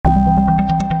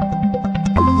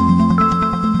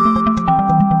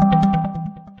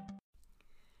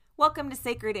Welcome to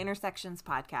Sacred Intersections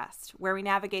Podcast, where we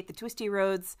navigate the twisty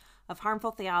roads of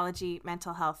harmful theology,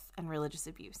 mental health, and religious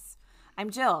abuse. I'm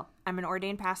Jill. I'm an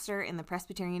ordained pastor in the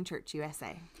Presbyterian Church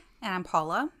USA. And I'm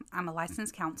Paula. I'm a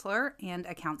licensed counselor and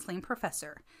a counseling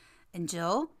professor. And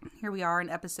Jill, here we are in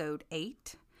episode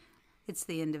 8. It's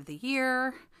the end of the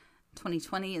year.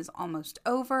 2020 is almost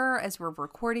over as we're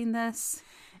recording this.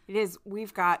 It is.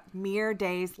 We've got mere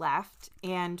days left,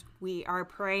 and we are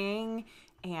praying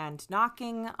and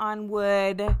knocking on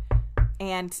wood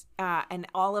and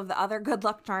all of the other good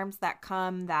luck charms that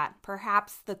come, that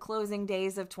perhaps the closing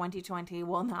days of 2020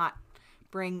 will not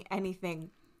bring anything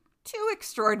too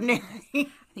extraordinary. I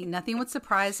think nothing would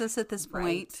surprise us at this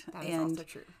point. Right. That is also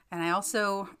true. And I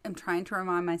also am trying to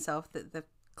remind myself that the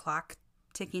clock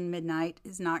ticking midnight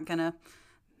is not going to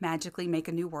magically make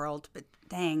a new world. But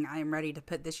dang, I am ready to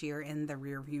put this year in the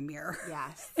rearview mirror.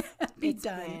 Yes. It's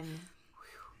done.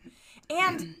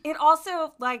 And it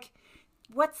also, like,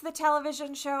 what's the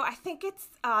television show? I think it's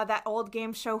that old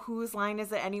game show, Whose Line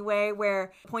Is It Anyway,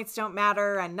 where points don't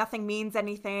matter and nothing means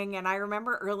anything. And I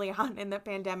remember early on in the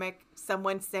pandemic,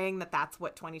 someone saying that that's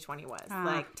what 2020 was.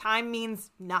 Like, time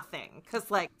means nothing. Because,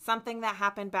 like, something that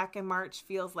happened back in March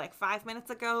feels like 5 minutes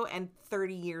ago and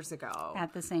 30 years ago.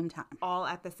 At the same time. All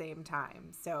at the same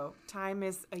time. So time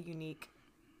is a unique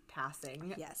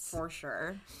passing. Yes. For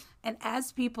sure. And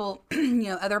as people,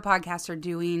 other podcasts are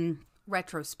doing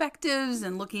retrospectives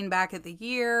and looking back at the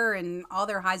year and all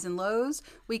their highs and lows,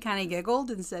 we kind of giggled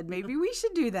and said, maybe we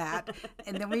should do that.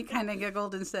 And then we kind of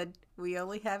giggled and said, we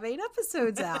only have 8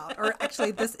 episodes out. Or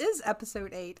actually, this is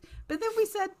episode 8. But then we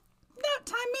said, no,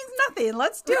 time means nothing.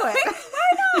 Let's do it.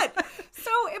 Why not?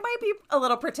 So it might be a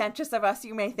little pretentious of us,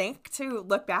 you may think, to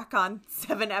look back on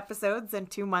 7 episodes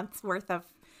and 2 months worth of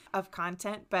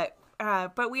content. But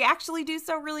we actually do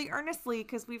so really earnestly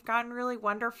because we've gotten really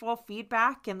wonderful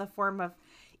feedback in the form of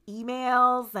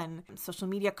emails and social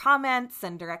media comments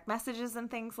and direct messages and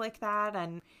things like that.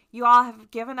 And you all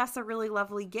have given us a really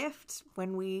lovely gift.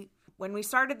 When we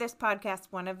started this podcast,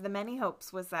 one of the many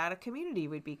hopes was that a community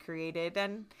would be created,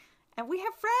 and we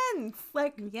have friends.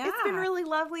 It's been really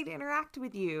lovely to interact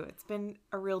with you. It's been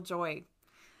a real joy.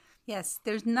 Yes,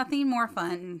 there's nothing more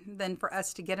fun than for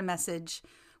us to get a message.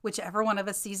 Whichever one of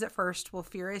us sees it first will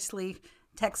furiously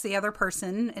text the other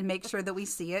person and make sure that we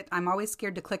see it. I'm always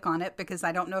scared to click on it because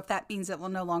I don't know if that means it will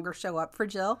no longer show up for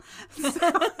Jill.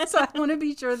 So I want to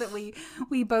be sure that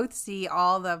we both see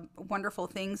all the wonderful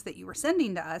things that you were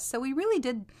sending to us. So we really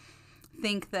did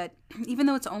think that even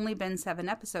though it's only been 7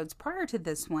 episodes prior to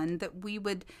this one, that we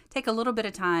would take a little bit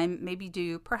of time, maybe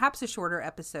do perhaps a shorter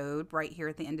episode right here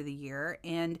at the end of the year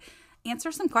and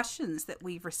answer some questions that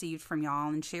we've received from y'all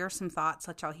and share some thoughts.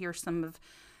 Let y'all hear some of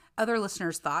other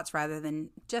listeners' thoughts rather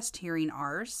than just hearing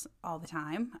ours all the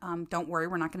time. Don't worry,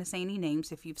 we're not going to say any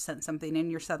names if you've sent something and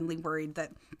you're suddenly worried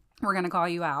that we're going to call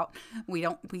you out. We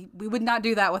would not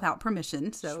do that without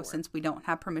permission. So sure. Since we don't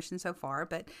have permission so far,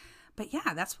 but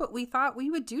yeah, that's what we thought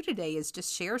we would do today, is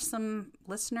just share some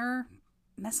listener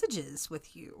messages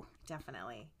with you.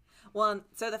 Definitely. Well,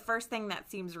 so the first thing that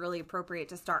seems really appropriate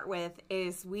to start with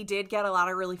is we did get a lot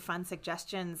of really fun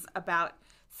suggestions about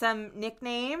some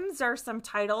nicknames or some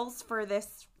titles for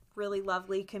this really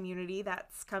lovely community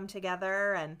that's come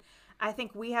together. And I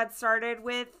think we had started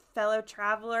with Fellow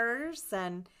Travelers,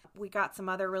 and we got some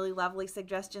other really lovely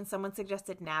suggestions. Someone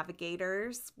suggested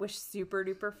Navigators, which is super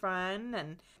duper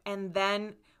fun. And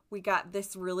then we got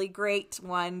this really great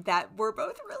one that we're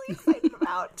both really excited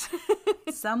about.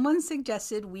 Someone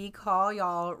suggested we call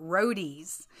y'all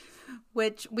roadies,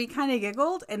 which we kind of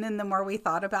giggled. And then the more we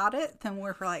thought about it, then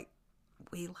we're like,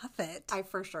 we love it. I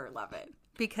for sure love it.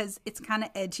 Because it's kind of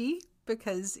edgy,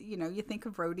 because, you think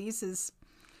of roadies as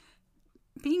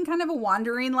being kind of a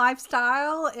wandering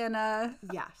lifestyle and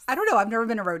yes. I don't know. I've never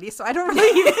been a roadie, so I don't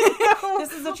really even know.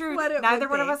 This is the truth. Neither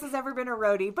one of us has ever been a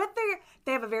roadie, but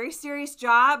they have a very serious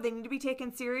job. They need to be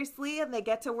taken seriously, and they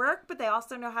get to work, but they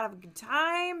also know how to have a good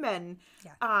time. And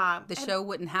the show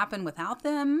wouldn't happen without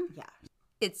them. Yeah,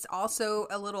 it's also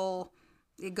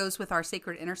it goes with our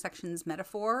Sacred Intersections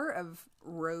metaphor of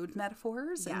road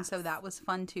metaphors, yes. And so that was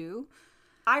fun too.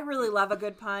 I really love a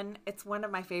good pun. It's one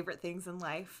of my favorite things in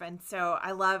life. And so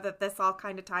I love that this all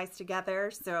kind of ties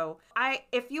together. So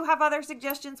if you have other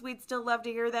suggestions, we'd still love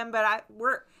to hear them. But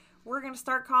we're going to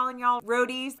start calling y'all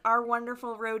roadies, our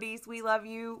wonderful roadies. We love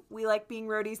you. We like being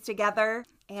roadies together.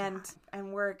 And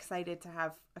we're excited to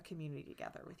have a community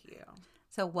together with you.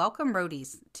 So welcome,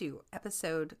 roadies, to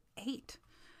episode 8.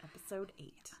 Episode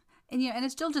 8. And, and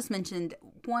as Jill just mentioned,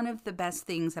 one of the best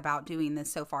things about doing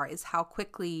this so far is how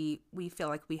quickly we feel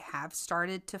like we have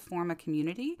started to form a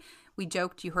community. We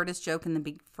joked, you heard us joke in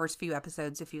the first few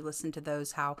episodes, if you listened to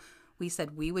those, how we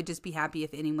said we would just be happy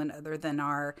if anyone other than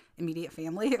our immediate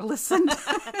family listened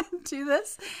to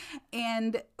this.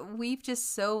 And we've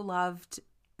just so loved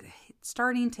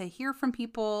starting to hear from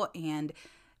people, and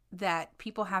that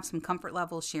people have some comfort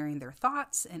level sharing their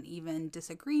thoughts and even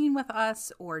disagreeing with us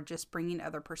or just bringing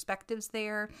other perspectives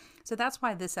there. So that's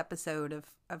why this episode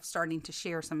of starting to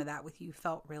share some of that with you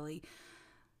felt really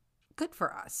good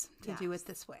for us to do it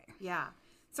this way. Yeah.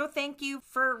 So thank you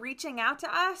for reaching out to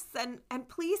us, and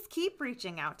please keep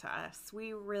reaching out to us.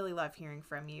 We really love hearing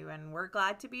from you, and we're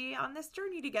glad to be on this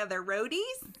journey together, roadies.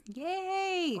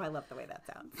 Yay! Oh, I love the way that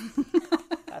sounds.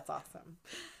 That's awesome.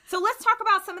 So let's talk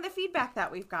about some of the feedback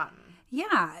that we've gotten.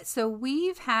 Yeah, so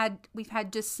we've had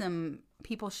just some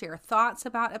people share thoughts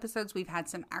about episodes. We've had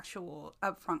some actual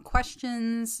upfront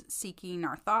questions seeking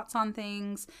our thoughts on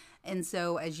things. And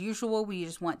so as usual, we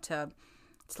just want to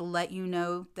let you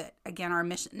know that, again, our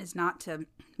mission is not to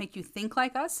make you think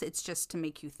like us. It's just to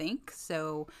make you think.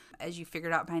 So as you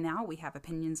figured out by now, we have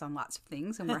opinions on lots of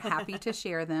things, and we're happy to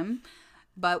share them.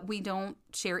 But we don't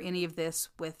share any of this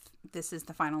with, this is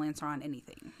the final answer on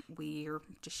anything. We are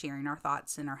just sharing our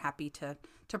thoughts and are happy to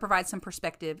provide some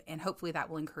perspective, and hopefully that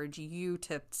will encourage you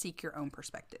to seek your own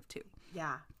perspective too.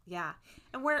 Yeah.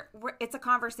 And we're it's a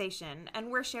conversation, and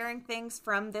we're sharing things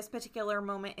from this particular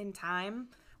moment in time.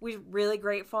 We're really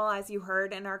grateful, as you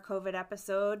heard in our COVID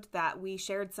episode, that we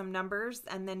shared some numbers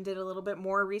and then did a little bit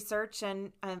more research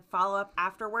and follow up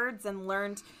afterwards, and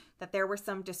learned that there was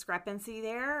some discrepancy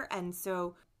there. And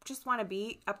so just want to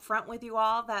be upfront with you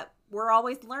all that we're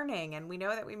always learning, and we know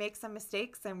that we make some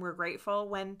mistakes, and we're grateful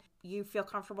when you feel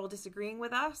comfortable disagreeing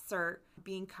with us or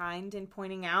being kind and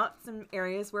pointing out some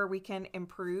areas where we can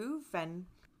improve. And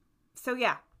so,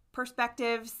 yeah,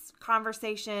 perspectives,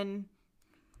 conversation,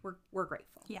 we're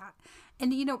grateful. Yeah.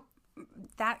 And,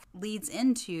 that leads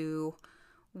into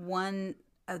one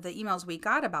of the emails we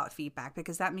got about feedback,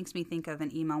 because that makes me think of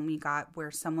an email we got where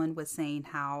someone was saying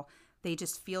how they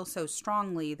just feel so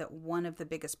strongly that one of the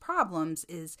biggest problems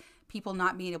is people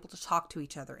not being able to talk to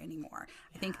each other anymore.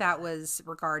 I think that was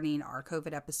regarding our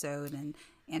COVID episode and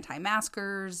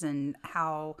anti-maskers and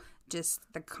how just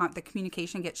the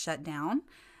communication gets shut down.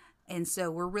 And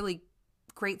so we're really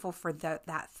grateful for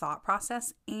that thought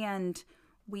process, and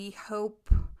we hope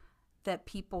that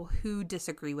people who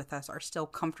disagree with us are still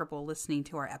comfortable listening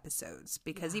to our episodes,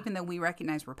 because even though we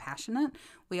recognize we're passionate,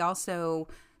 we also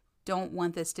don't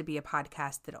want this to be a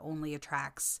podcast that only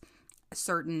attracts a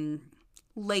certain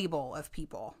label of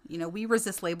people. We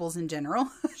resist labels in general.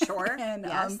 Sure. And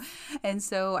yes. And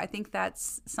so I think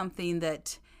that's something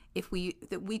that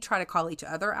we try to call each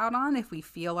other out on if we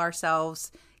feel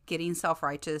ourselves getting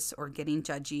self-righteous or getting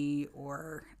judgy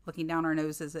or looking down our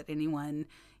noses at anyone.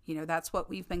 That's what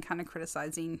we've been kind of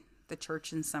criticizing the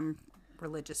church and some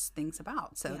religious things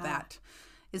about. So that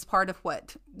is part of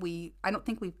what I don't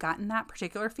think we've gotten that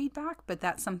particular feedback, but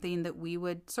that's something that we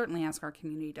would certainly ask our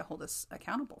community to hold us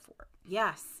accountable for.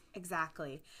 Yes,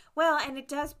 exactly. Well, and it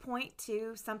does point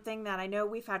to something that I know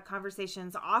we've had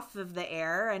conversations off of the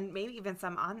air, and maybe even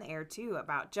some on the air too,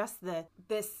 about just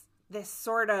this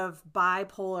sort of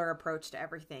bipolar approach to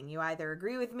everything. You either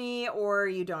agree with me or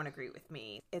you don't agree with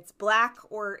me. It's black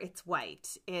or it's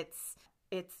white. It's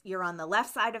you're on the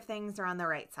left side of things or on the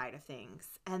right side of things.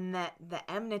 And that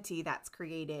the enmity that's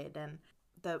created, and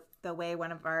the way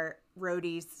one of our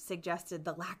roadies suggested,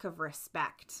 the lack of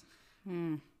respect.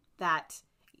 That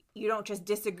you don't just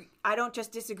disagree. I don't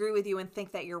just disagree with you and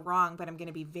think that you're wrong, but I'm going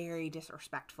to be very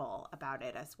disrespectful about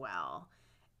it as well.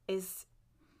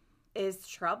 Is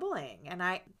troubling. And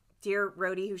dear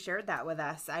roadie who shared that with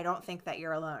us, I don't think that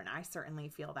you're alone. I certainly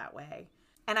feel that way.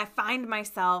 And I find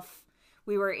myself,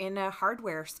 we were in a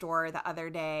hardware store the other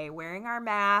day wearing our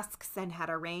masks and had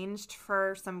arranged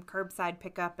for some curbside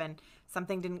pickup, and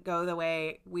something didn't go the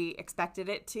way we expected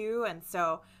it to. And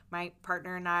so my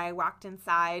partner and I walked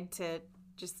inside to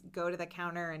just go to the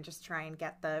counter and just try and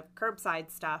get the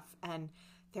curbside stuff. And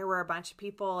there were a bunch of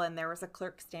people, and there was a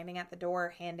clerk standing at the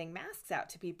door handing masks out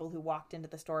to people who walked into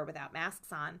the store without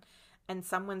masks on. And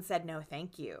someone said, "No,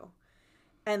 thank you."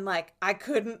 And I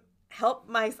couldn't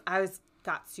help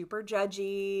got super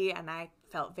judgy, and I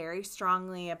felt very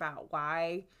strongly about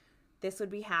why this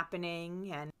would be happening.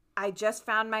 And I just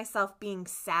found myself being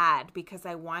sad because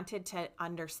I wanted to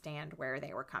understand where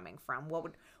they were coming from.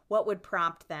 What would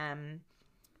prompt them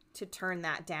to turn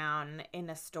that down in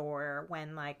a store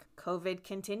when COVID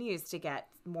continues to get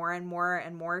more and more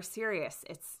and more serious.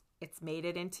 It's made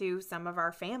it into some of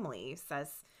our families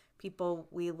as people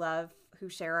we love who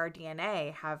share our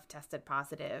DNA have tested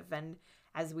positive. And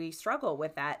as we struggle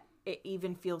with that, it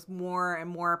even feels more and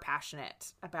more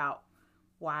passionate about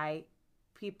why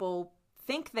people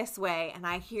think this way. And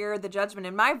I hear the judgment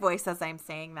in my voice as I'm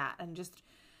saying that, and just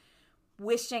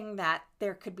wishing that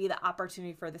there could be the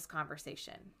opportunity for this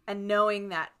conversation, and knowing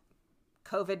that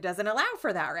COVID doesn't allow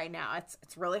for that right now.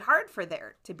 It's really hard for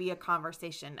there to be a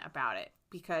conversation about it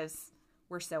because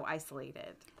we're so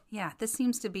isolated. Yeah, this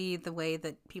seems to be the way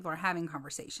that people are having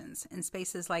conversations in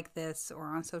spaces like this or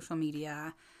on social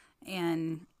media.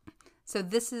 And so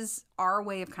this is our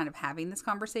way of kind of having this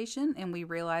conversation. And we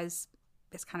realize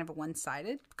it's kind of a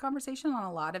one-sided conversation on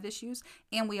a lot of issues.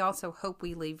 And we also hope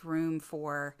we leave room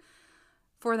for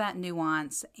that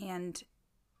nuance. And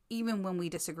even when we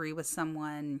disagree with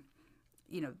someone,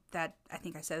 that I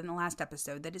think I said in the last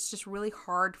episode, that it's just really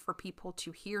hard for people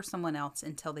to hear someone else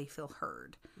until they feel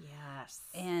heard. Yes.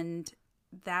 And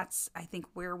that's, I think,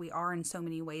 where we are in so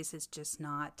many ways, is just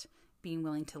not being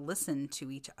willing to listen to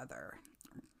each other,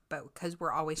 but because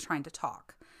we're always trying to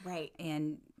talk. Right.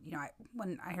 And,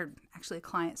 when I heard, actually a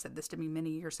client said this to me many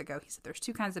years ago, he said, there's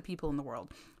two kinds of people in the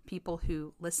world: people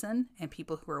who listen and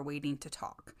people who are waiting to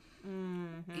talk.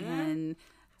 Mm-hmm. And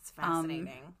it's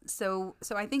fascinating. So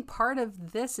I think part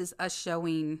of this is us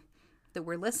showing that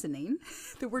we're listening,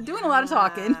 that we're doing a lot of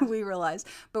talking, we realize,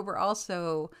 but we're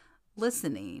also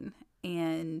listening,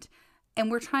 and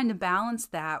we're trying to balance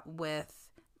that with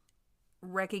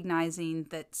recognizing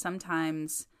that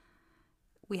sometimes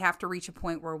we have to reach a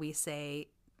point where we say,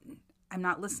 I'm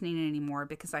not listening anymore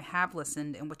because I have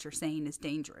listened and what you're saying is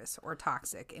dangerous or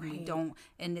toxic, and we don't,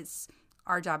 and it's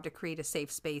our job to create a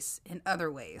safe space in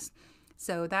other ways.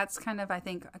 So that's kind of, I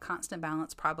think, a constant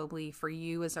balance probably for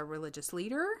you as a religious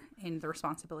leader and the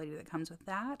responsibility that comes with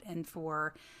that, and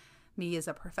for me as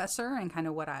a professor and kind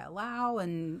of what I allow,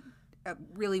 and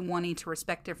really wanting to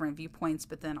respect different viewpoints,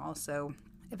 but then also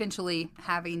eventually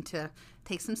having to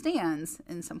take some stands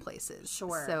in some places.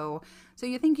 Sure. So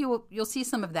you think you'll see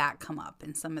some of that come up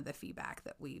in some of the feedback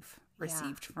that we've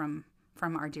received from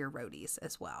our dear roadies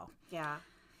as well. Yeah.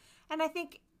 And I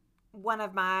think one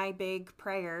of my big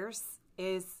prayers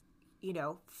is,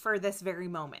 for this very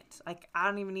moment, like, I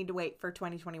don't even need to wait for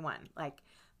 2021, like,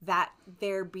 that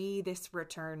there be this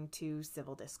return to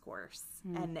civil discourse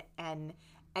and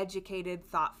educated,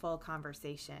 thoughtful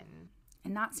conversation.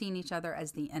 And not seeing each other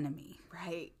as the enemy.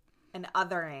 Right. And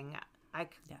othering.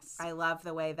 Yes. I love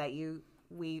the way that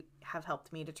we have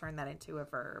helped me to turn that into a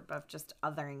verb of just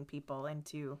othering people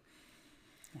into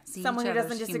someone who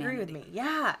doesn't disagree with me.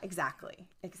 Yeah, exactly.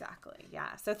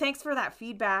 Yeah. So thanks for that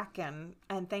feedback, and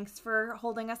thanks for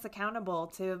holding us accountable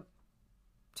to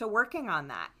working on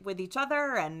that with each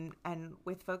other and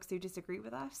with folks who disagree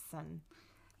with us. And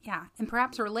yeah. And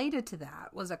perhaps related to that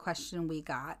was a question we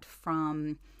got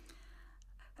from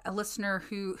a listener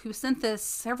who sent this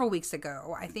several weeks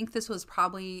ago. I think this was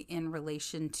probably in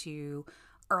relation to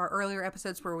our earlier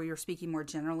episodes where we were speaking more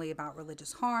generally about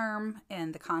religious harm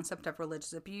and the concept of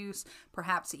religious abuse.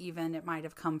 Perhaps even it might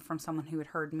have come from someone who had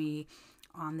heard me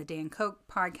on the Dan Koch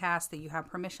podcast, the You Have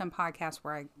Permission podcast,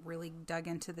 where I really dug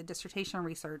into the dissertation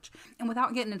research. And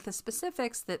without getting into the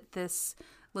specifics that this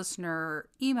listener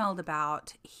emailed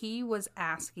about, he was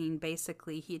asking,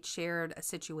 basically, he had shared a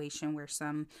situation where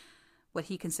what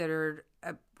he considered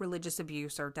a religious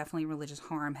abuse, or definitely religious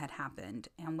harm, had happened,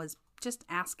 and was just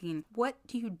asking, what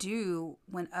do you do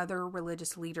when other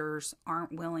religious leaders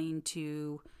aren't willing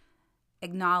to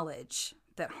acknowledge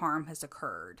that harm has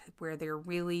occurred, where they're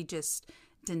really just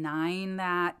denying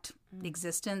that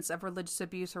existence of religious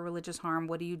abuse or religious harm?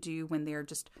 What do you do when they're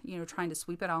just, trying to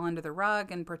sweep it all under the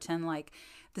rug and pretend like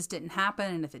this didn't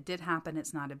happen, and if it did happen,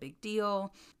 it's not a big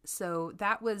deal? So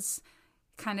that was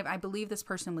kind of, I believe this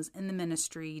person was in the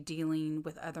ministry dealing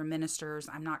with other ministers.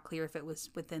 I'm not clear if it was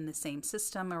within the same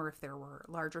system or if there were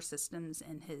larger systems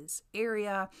in his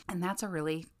area. And that's a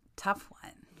really tough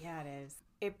one. Yeah, it is.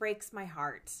 It breaks my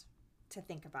heart to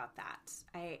think about that.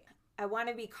 I want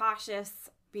to be cautious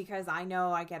because I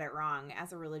know I get it wrong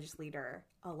as a religious leader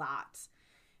a lot.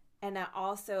 And I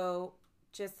also,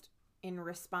 just in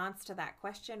response to that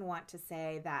question, want to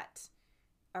say that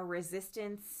a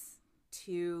resistance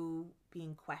to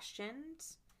being questioned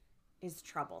is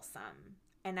troublesome.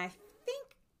 And I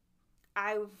think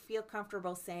I feel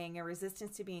comfortable saying a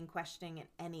resistance to being questioning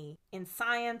in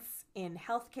science, in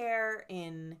healthcare,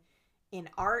 in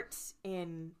art,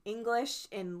 in English,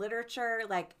 in literature,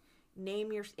 like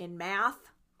in math.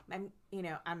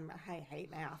 I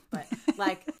hate math, but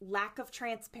like lack of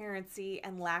transparency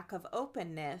and lack of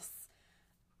openness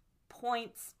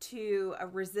points to a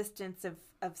resistance of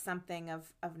something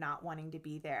of not wanting to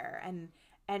be there.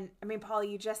 And I mean, Paul,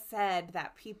 you just said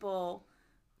that people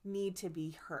need to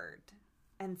be heard.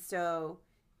 And so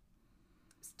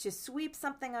to sweep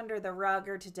something under the rug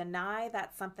or to deny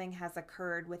that something has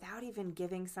occurred without even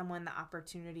giving someone the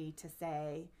opportunity to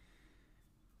say,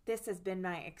 this has been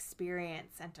my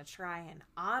experience, and to try and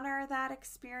honor that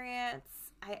experience,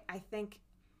 I think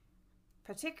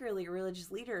particularly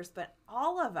religious leaders, but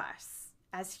all of us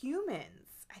as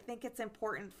humans, I think it's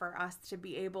important for us to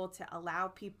be able to allow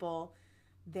people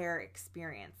their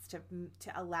experience,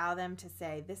 to allow them to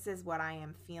say, this is what I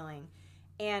am feeling.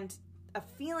 And a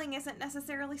feeling isn't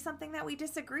necessarily something that we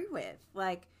disagree with.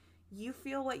 Like, you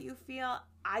feel what you feel.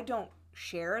 I don't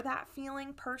share that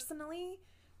feeling personally,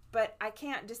 but I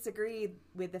can't disagree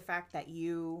with the fact that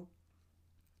you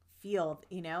feel,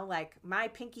 like my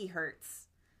pinky hurts.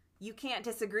 You can't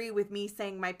disagree with me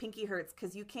saying my pinky hurts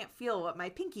because you can't feel what my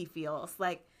pinky feels.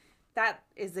 Like, that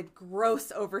is a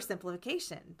gross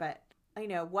oversimplification. But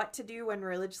what to do when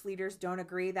religious leaders don't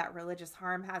agree that religious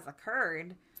harm has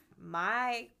occurred.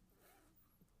 My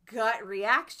gut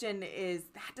reaction is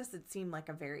that doesn't seem like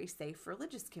a very safe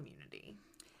religious community.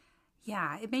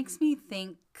 Yeah, it makes me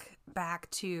think back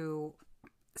to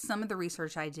some of the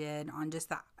research I did on just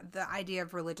the idea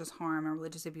of religious harm and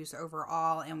religious abuse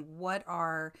overall, and what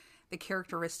are the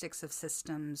characteristics of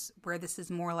systems where this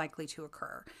is more likely to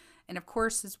occur. And of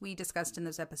course, as we discussed in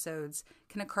those episodes,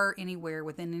 can occur anywhere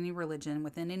within any religion,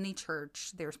 within any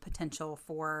church. There's potential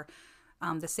for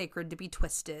the sacred to be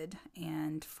twisted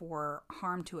and for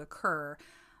harm to occur.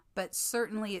 But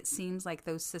certainly it seems like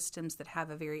those systems that have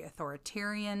a very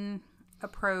authoritarian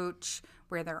approach,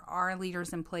 where there are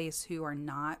leaders in place who are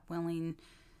not willing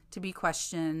to be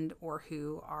questioned or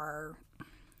who are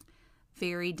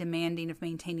very demanding of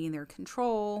maintaining their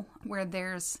control, where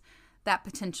there's that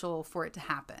potential for it to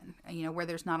happen, where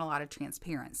there's not a lot of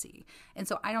transparency. And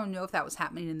so I don't know if that was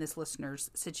happening in this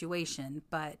listener's situation,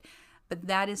 but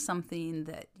that is something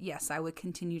that, yes, I would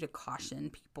continue to caution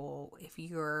people if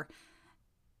you're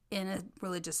in a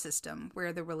religious system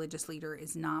where the religious leader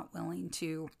is not willing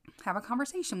to have a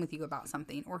conversation with you about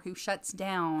something, or who shuts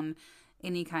down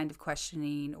any kind of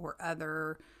questioning or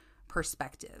other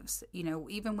perspectives.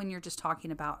 Even when you're just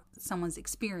talking about someone's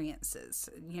experiences,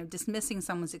 dismissing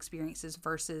someone's experiences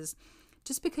versus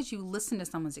just because you listen to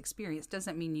someone's experience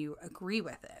doesn't mean you agree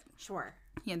with it. Sure.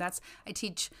 Let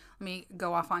me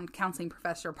go off on counseling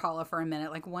professor Paula for a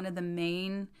minute. Like, one of the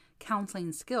main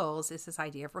counseling skills is this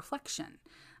idea of reflection,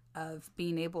 of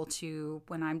being able to,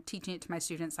 when I'm teaching it to my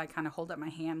students, I kind of hold up my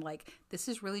hand like, this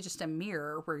is really just a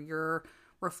mirror where you're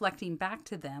reflecting back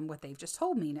to them what they've just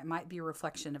told me. And it might be a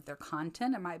reflection of their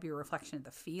content. It might be a reflection of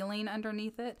the feeling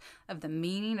underneath it, of the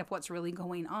meaning of what's really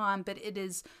going on, but it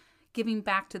is giving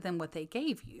back to them what they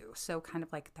gave you. So kind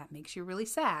of like, that makes you really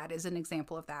sad is an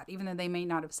example of that, even though they may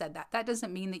not have said that. That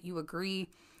doesn't mean that you agree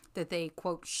that they,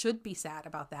 quote, should be sad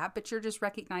about that, but you're just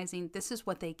recognizing this is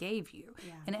what they gave you.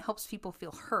 Yeah. And it helps people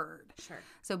feel heard. Sure.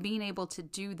 So being able to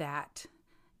do that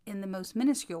in the most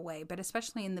minuscule way, but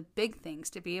especially in the big things,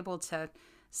 to be able to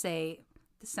say,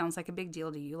 this sounds like a big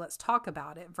deal to you, let's talk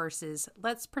about it, versus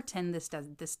let's pretend this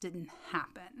didn't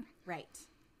happen. Right.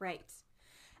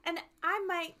 And I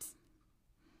might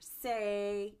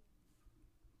say,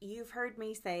 you've heard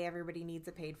me say everybody needs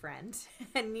a paid friend,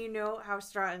 and you know how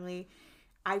strongly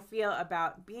I feel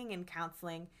about being in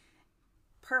counseling.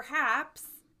 Perhaps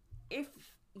if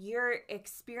you're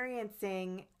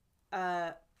experiencing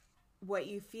what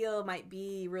you feel might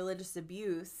be religious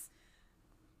abuse,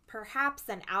 perhaps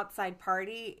an outside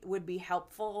party would be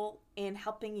helpful in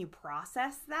helping you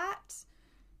process that,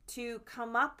 to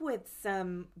come up with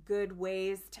some good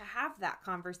ways to have that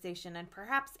conversation. And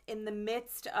perhaps in the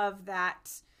midst of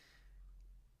that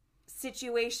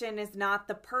situation is not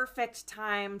the perfect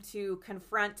time to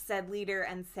confront said leader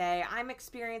and say, I'm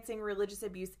experiencing religious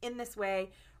abuse in this way,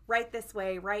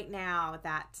 right now,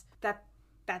 that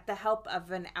the help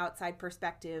of an outside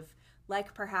perspective,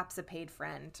 like perhaps a paid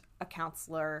friend, a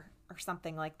counselor, or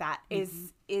something like that,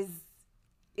 is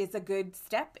a good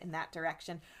step in that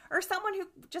direction. Or someone who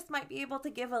just might be able to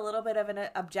give a little bit of an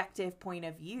objective point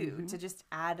of view, to just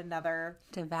add another,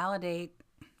 to validate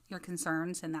your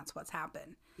concerns, and that's what's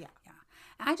happened. Yeah.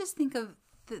 I just think of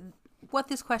what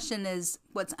this question is,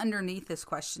 what's underneath this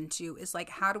question too, is like,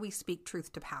 how do we speak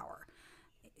truth to power?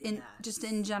 Just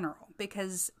in general,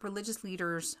 because religious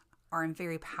leaders are in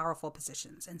very powerful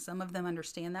positions, and some of them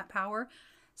understand that power,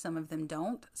 some of them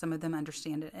don't, some of them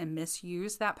understand it and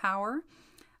misuse that power.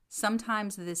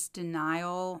 Sometimes this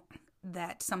denial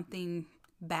that something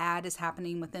bad is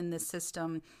happening within this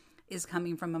system is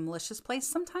coming from a malicious place.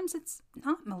 Sometimes it's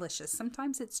not malicious.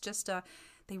 Sometimes it's just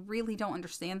they really don't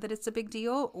understand that it's a big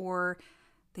deal, or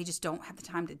they just don't have the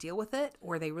time to deal with it,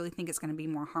 or they really think it's going to be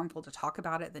more harmful to talk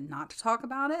about it than not to talk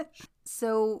about it.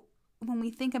 So when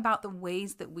we think about the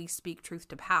ways that we speak truth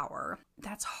to power,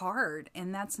 that's hard.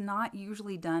 And that's not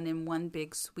usually done in one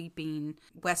big sweeping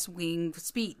West Wing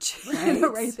speech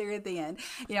right there at the end.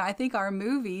 I think our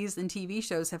movies and TV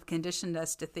shows have conditioned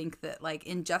us to think that like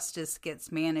injustice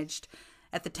gets managed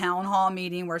at the town hall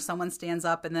meeting where someone stands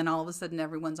up and then all of a sudden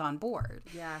everyone's on board.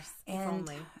 Yes, and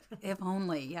if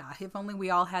only we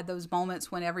all had those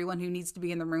moments when everyone who needs to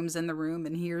be in the room's in the room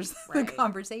and hears the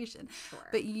conversation. Sure.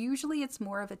 But usually it's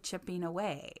more of a chipping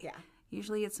away. Yeah.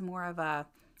 Usually it's more of a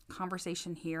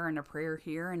conversation here and a prayer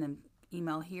here and an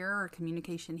email here or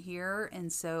communication here. And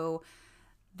so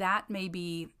that may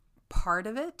be part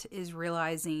of it, is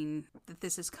realizing that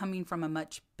this is coming from a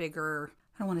much bigger,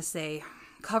 I don't want to say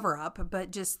cover up, but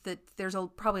just that there's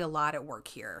probably a lot at work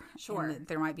here. Sure. And that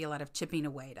there might be a lot of chipping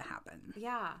away to happen.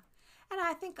 Yeah. And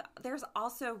I think there's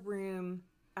also room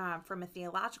from a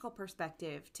theological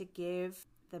perspective to give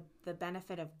the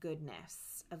benefit of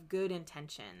goodness, of good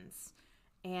intentions.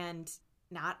 And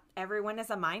not everyone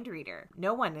is a mind reader.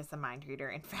 No one is a mind reader.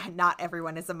 In fact, not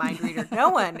everyone is a mind reader. No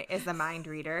one is a mind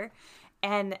reader.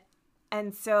 And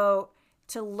so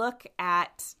to look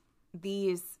at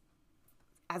these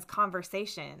as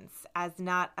conversations, as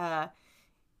not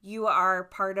you are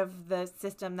part of the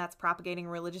system that's propagating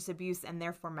religious abuse and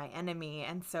therefore my enemy,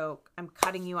 and so I'm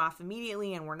cutting you off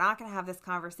immediately and we're not going to have this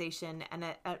conversation, and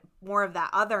more of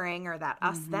that othering or that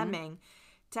us-theming,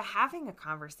 to having a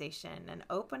conversation and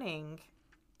opening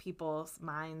people's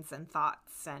minds and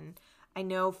thoughts. And I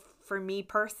know for me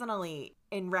personally,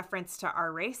 in reference to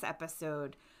our race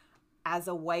episode, as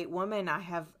a white woman,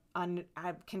 I'm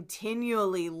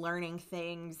continually learning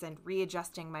things and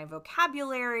readjusting my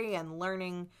vocabulary and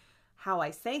learning how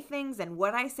I say things and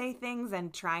what I say things,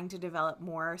 and trying to develop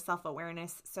more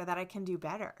self-awareness so that I can do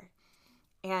better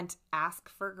and ask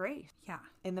for grace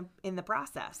in the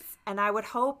process. And I would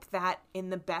hope that in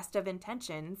the best of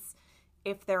intentions,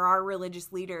 if there are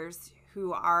religious leaders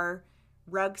who are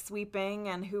rug sweeping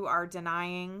and who are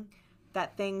denying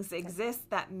that things exist,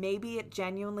 that maybe it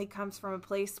genuinely comes from a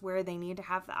place where they need to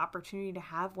have the opportunity to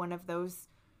have one of those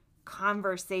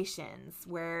conversations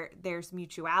where there's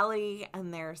mutuality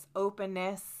and there's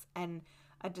openness and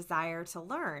a desire to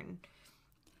learn.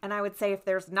 And I would say if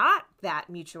there's not that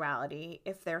mutuality,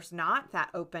 if there's not that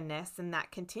openness and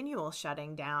that continual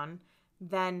shutting down,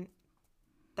 then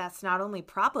that's not only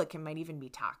problematic, it might even be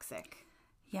toxic.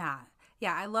 Yeah.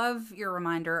 Yeah, I love your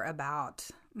reminder about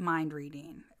mind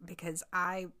reading, because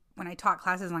when I taught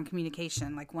classes on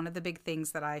communication, like one of the big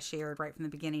things that I shared right from the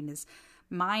beginning is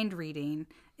mind reading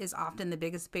is often the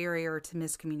biggest barrier to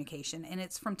miscommunication. And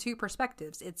it's from two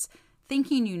perspectives. It's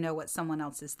thinking you know what someone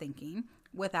else is thinking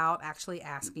without actually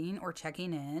asking or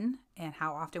checking in, and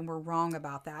how often we're wrong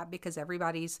about that because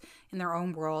everybody's in their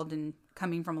own world and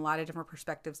coming from a lot of different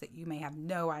perspectives that you may have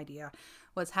no idea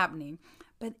what's happening.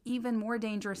 But even more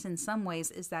dangerous in some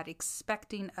ways is that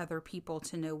expecting other people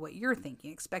to know what you're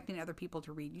thinking, expecting other people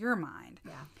to read your mind.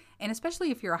 Yeah. And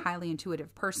especially if you're a highly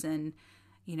intuitive person,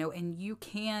 and you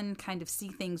can kind of see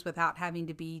things without having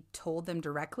to be told them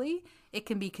directly, it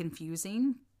can be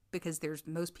confusing, because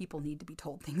most people need to be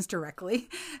told things directly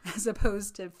as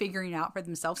opposed to figuring out for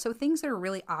themselves. So things that are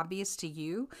really obvious to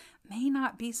you may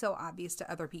not be so obvious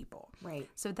to other people. Right.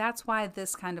 So that's why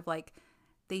this kind of like,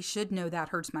 they should know that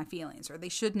hurts my feelings, or they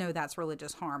should know that's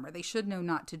religious harm, or they should know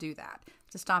not to do that.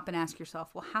 To stop and ask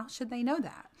yourself, well, how should they know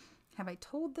that? Have I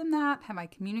told them that? Have I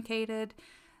communicated?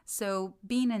 So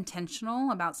being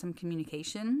intentional about some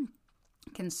communication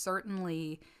can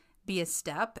certainly be a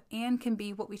step, and can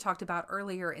be what we talked about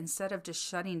earlier. Instead of just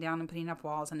shutting down and putting up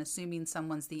walls and assuming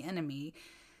someone's the enemy,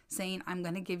 saying, I'm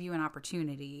going to give you an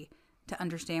opportunity to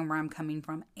understand where I'm coming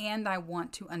from, and I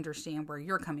want to understand where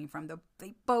you're coming from.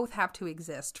 They both have to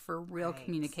exist for real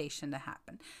communication to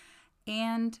happen.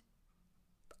 And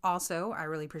also, I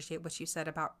really appreciate what you said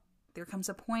about there comes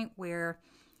a point where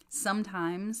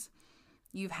sometimes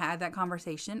you've had that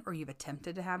conversation, or you've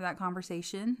attempted to have that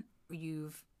conversation,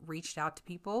 you've reached out to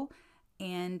people,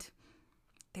 and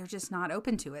they're just not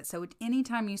open to it. So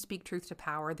anytime you speak truth to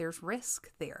power, there's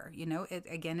risk there.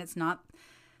 It's not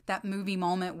that movie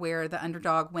moment where the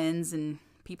underdog wins and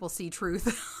people see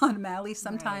truth automatically.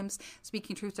 Sometimes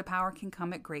speaking truth to power can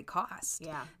come at great cost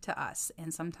to us.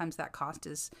 And sometimes that cost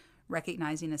is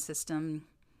recognizing a system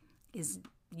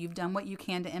you've done what you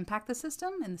can to impact the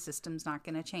system, and the system's not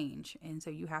going to change. And so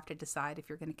you have to decide if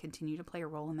you're going to continue to play a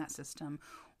role in that system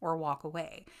or walk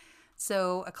away.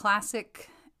 So a classic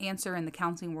answer in the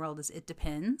counseling world is it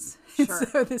depends. Sure.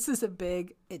 So this is a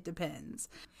big it depends.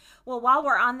 Well, while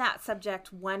we're on that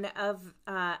subject, one of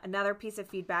another piece of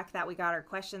feedback that we got, or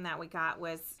question that we got,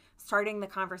 was starting the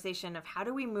conversation of how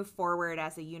do we move forward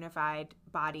as a unified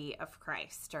body of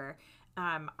Christ? Or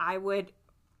I would,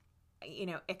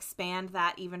 expand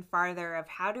that even farther of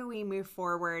how do we move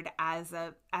forward as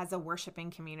a worshiping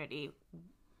community,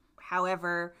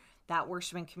 however that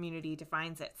worshiping community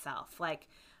defines itself. Like,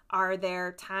 are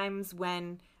there times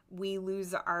when we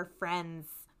lose our friends,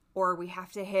 or we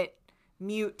have to hit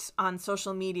mute on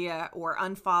social media or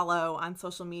unfollow on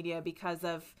social media because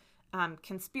of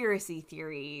conspiracy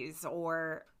theories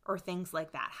or things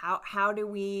like that? How do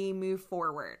we move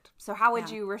forward? So how would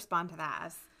you respond to that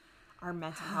as our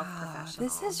mental health professional?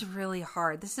 This is really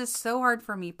hard. This is so hard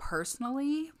for me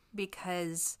personally,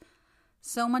 because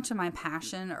so much of my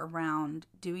passion around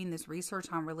doing this research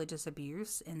on religious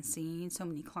abuse and seeing so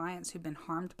many clients who've been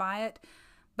harmed by it,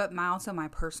 but also my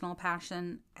personal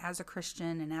passion as a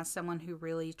Christian and as someone who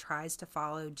really tries to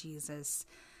follow Jesus,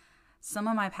 some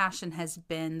of my passion has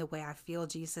been the way I feel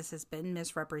Jesus has been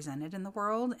misrepresented in the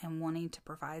world, and wanting to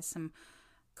provide some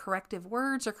corrective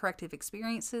words or corrective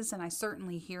experiences. And I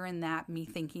certainly hear in that me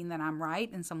thinking that I'm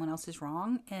right and someone else is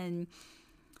wrong. And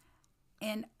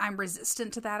I'm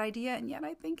resistant to that idea, and yet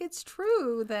I think it's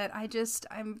true that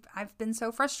I've been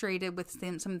so frustrated with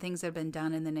some things that have been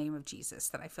done in the name of Jesus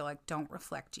that I feel like don't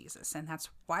reflect Jesus, and that's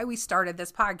why we started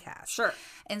this podcast. Sure.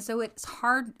 And so it's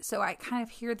hard. So I kind of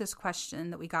hear this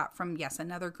question that we got from,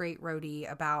 another great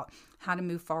roadie about how to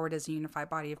move forward as a unified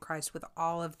body of Christ with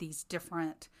all of these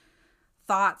different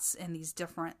thoughts and these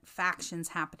different factions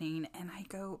happening. And I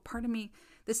go, part of me,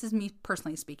 this is me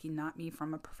personally speaking, not me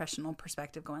from a professional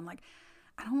perspective, going like,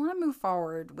 I don't want to move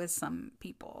forward with some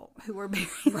people who are bearing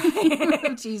the name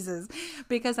of Jesus,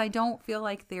 because I don't feel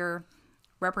like they're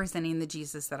representing the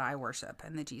Jesus that I worship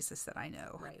and the Jesus that I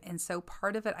know. Right. And so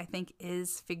part of it, I think,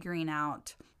 is figuring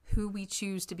out who we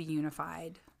choose to be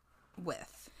unified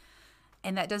with.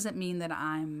 And that doesn't mean that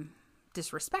I'm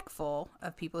disrespectful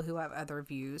of people who have other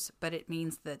views, but it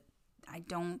means that I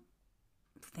don't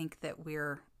think that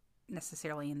we're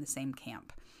necessarily in the same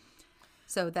camp.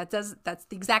 So that's the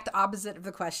exact opposite of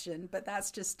the question, but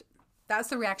that's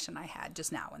the reaction I had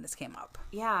just now when this came up.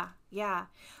 Yeah.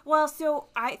 Well, so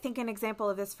I think an example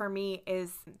of this for me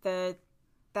is that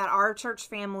our church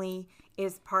family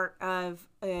is part of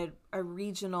a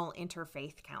regional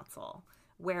interfaith council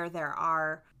where there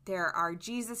are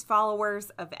Jesus followers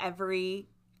of every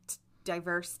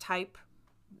diverse type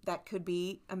that could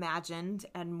be imagined,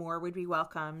 and more would be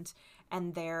welcomed.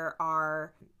 And there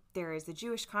is a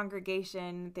Jewish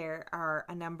congregation. There are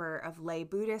a number of lay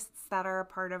Buddhists that are a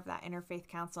part of that interfaith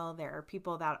council. There are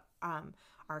people that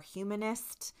are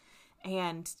humanist.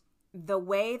 And the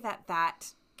way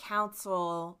that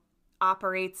council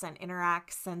operates and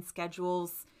interacts and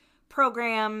schedules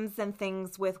programs and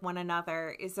things with one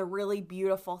another is a really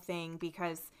beautiful thing,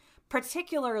 because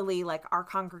particularly like our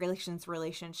congregation's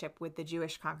relationship with the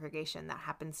Jewish congregation that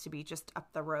happens to be just up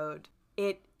the road,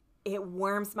 it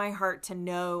warms my heart to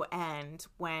no end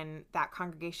when that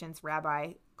congregation's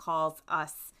rabbi calls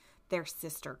us their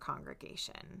sister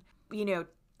congregation.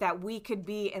 That we could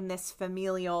be in this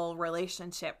familial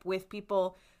relationship with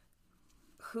people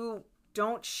who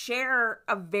don't share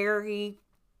a very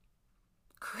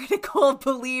critical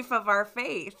belief of our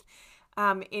faith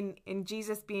in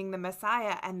Jesus being the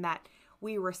Messiah, and that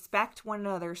we respect one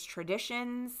another's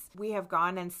traditions. We have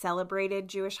gone and celebrated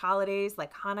Jewish holidays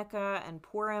like Hanukkah and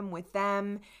Purim with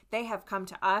them. They have come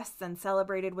to us and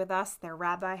celebrated with us. Their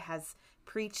rabbi has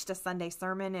preached a Sunday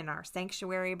sermon in our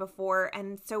sanctuary before.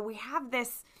 And so we have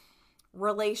this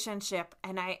relationship,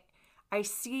 and I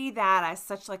see that as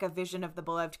such like a vision of the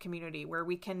beloved community where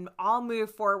we can all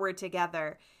move forward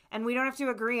together, and we don't have to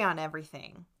agree on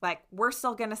everything. Like, we're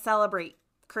still going to celebrate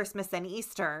Christmas and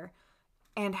Easter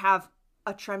and have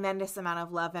a tremendous amount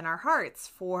of love in our hearts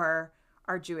for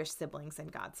our Jewish siblings in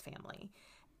God's family.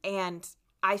 And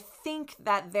I think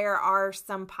that there are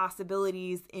some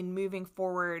possibilities in moving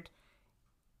forward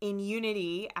in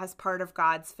unity as part of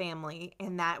God's family,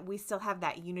 and that we still have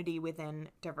that unity within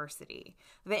diversity.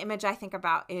 The image I think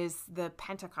about is the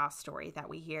Pentecost story that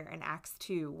we hear in Acts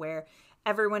 2, where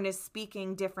everyone is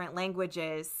speaking different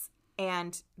languages,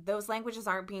 and those languages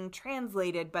aren't being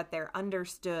translated, but they're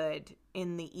understood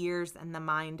in the ears and the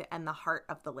mind and the heart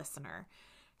of the listener.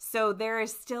 So there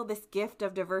is still this gift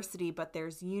of diversity, but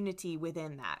there's unity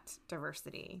within that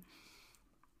diversity.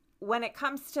 When it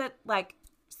comes to like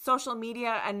social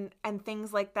media and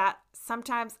things like that,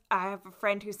 sometimes I have a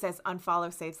friend who says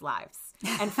unfollow saves lives,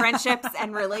 and friendships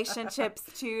and relationships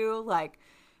too. Like,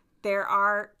 there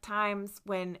are times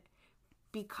when,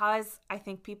 because I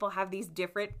think people have these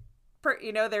different,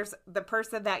 there's the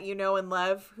person that you know and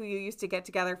love who you used to get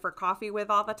together for coffee with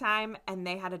all the time, and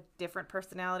they had a different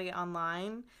personality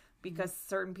online because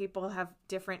certain people have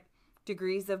different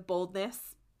degrees of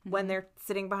boldness when they're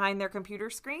sitting behind their computer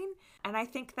screen. And I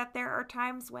think that there are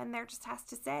times when there just has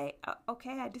to say,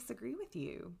 okay, I disagree with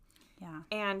you. Yeah.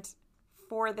 And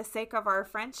for the sake of our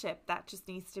friendship, that just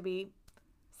needs to be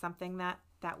something that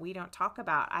we don't talk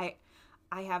about. I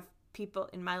have people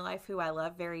in my life who I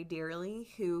love very dearly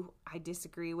who I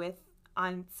disagree with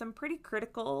on some pretty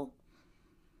critical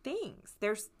things.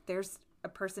 There's a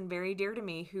person very dear to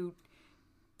me who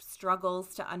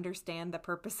struggles to understand the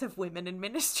purpose of women in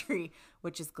ministry,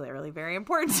 which is clearly very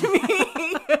important to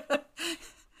me.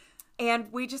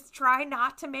 And we just try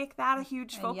not to make that a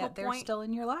huge focal yet they're point. Still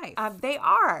in your life. They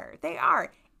are.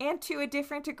 And to a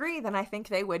different degree than I think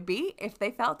they would be if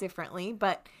they felt differently.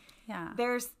 But yeah,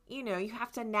 there's, you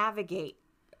have to navigate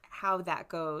how that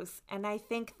goes. And I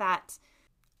think that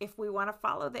if we want to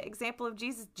follow the example of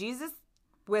Jesus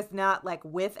was not like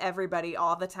with everybody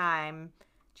all the time.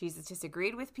 Jesus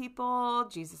disagreed with people.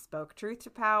 Jesus spoke truth to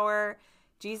power.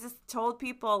 Jesus told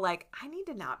people, like, I need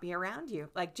to not be around you.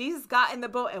 Like, Jesus got in the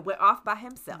boat and went off by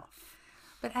himself.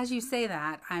 But as you say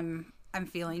that, I'm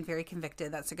feeling very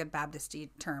convicted. That's a good Baptist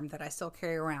term that I still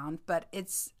carry around. But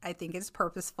I think it's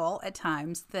purposeful at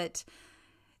times that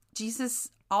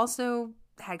Jesus also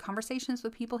had conversations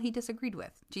with people he disagreed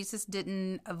with. Jesus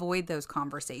didn't avoid those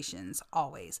conversations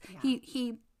always.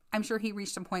 Yeah. I'm sure he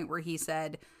reached a point where he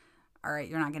said, all right,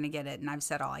 you're not going to get it. And I've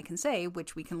said all I can say,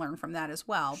 which we can learn from that as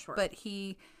well. Sure. But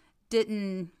he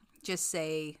didn't just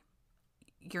say,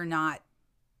 you're not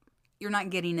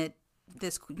getting it.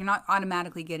 You're not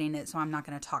automatically getting it. So I'm not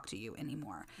going to talk to you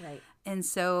anymore. Right. And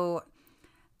so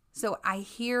I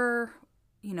hear,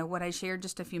 what I shared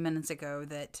just a few minutes ago,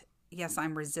 that yes,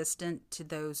 I'm resistant to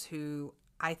those who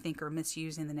I think are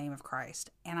misusing the name of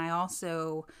Christ. And I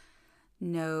also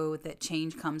know that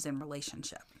change comes in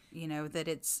relationship.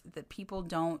 That people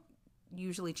don't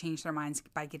usually change their minds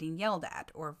by getting yelled at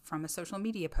or from a social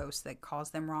media post that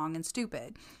calls them wrong and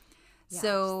stupid. Yes.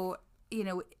 So,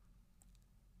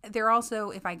 there also,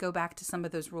 if I go back to some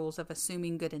of those rules of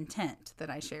assuming good intent that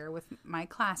I share with my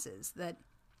classes, that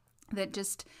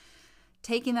just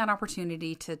taking that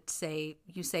opportunity to say,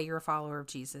 you say you're a follower of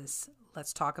Jesus,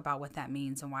 let's talk about what that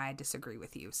means and why I disagree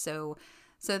with you. So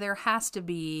there has to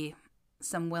be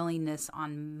some willingness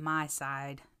on my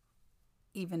side,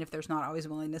 even if there's not always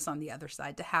willingness on the other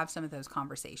side, to have some of those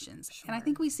conversations. Sure. And I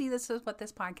think we see this as what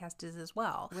this podcast is as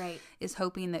well. Right. Is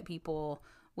hoping that people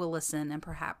will listen and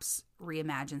perhaps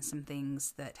reimagine some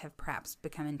things that have perhaps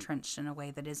become entrenched in a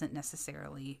way that isn't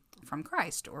necessarily from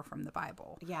Christ or from the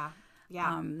Bible. Yeah.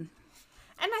 Yeah. And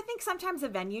I think sometimes a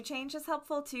venue change is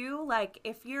helpful too. Like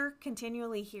if you're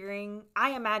continually hearing,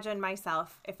 I imagine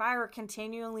myself, if I were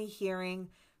continually hearing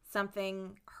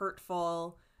something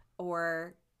hurtful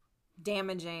or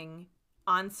damaging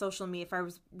on social media, if I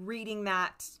was reading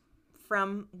that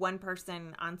from one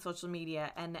person on social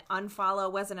media and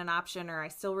unfollow wasn't an option, or I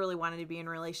still really wanted to be in a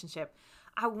relationship,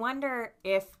 I wonder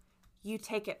if you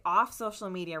take it off social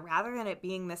media rather than it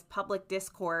being this public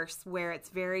discourse where it's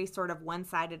very sort of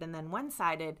one-sided and then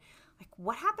one-sided. Like,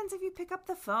 what happens if you pick up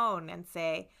the phone and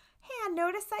say, hey, I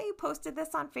noticed that you posted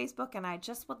this on Facebook and I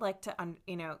just would like to,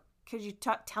 could you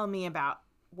tell me about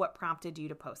what prompted you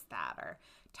to post that, or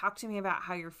talk to me about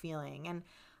how you're feeling? And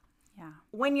yeah,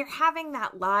 when you're having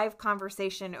that live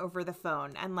conversation over the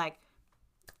phone, and like,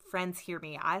 friends, hear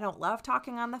me, I don't love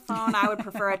talking on the phone. I would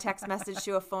prefer a text message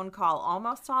to a phone call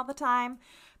almost all the time.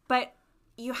 But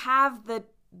you have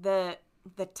the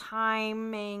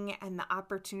timing and the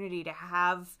opportunity to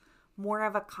have more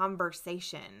of a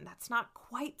conversation that's not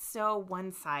quite so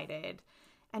one-sided.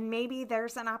 And maybe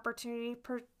there's an opportunity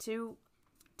to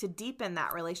deepen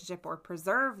that relationship or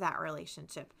preserve that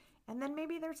relationship. And then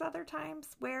maybe there's other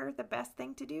times where the best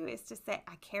thing to do is to say,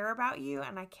 I care about you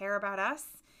and I care about us.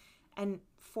 And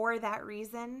for that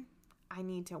reason, I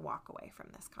need to walk away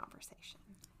from this conversation.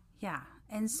 Yeah.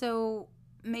 And so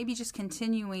maybe just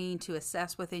continuing to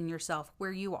assess within yourself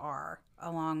where you are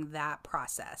along that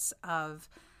process of,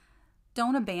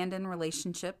 don't abandon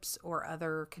relationships or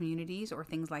other communities or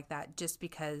things like that just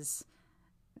because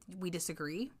we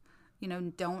disagree.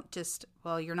 Don't just,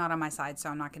 well, you're not on my side, so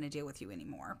I'm not going to deal with you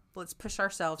anymore. Let's push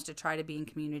ourselves to try to be in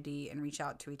community and reach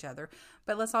out to each other.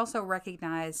 But let's also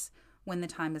recognize when the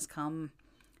time has come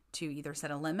to either set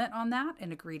a limit on that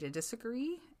and agree to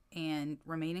disagree and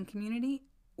remain in community,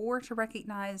 or to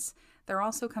recognize there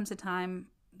also comes a time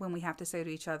when we have to say to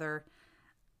each other,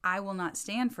 I will not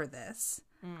stand for this.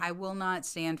 I will not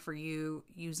stand for you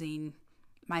using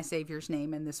my Savior's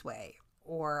name in this way,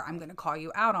 or I'm going to call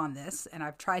you out on this. And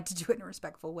I've tried to do it in a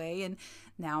respectful way. And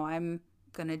now I'm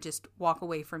going to just walk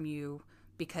away from you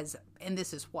and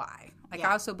this is why. Like,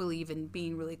 I also believe in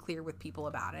being really clear with people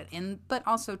about it, but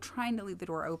also trying to leave the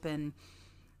door open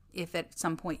if at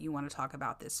some point you want to talk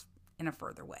about this in a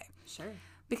further way. Sure.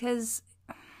 Because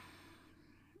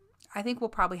I think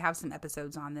we'll probably have some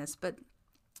episodes on this, but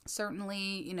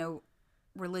certainly,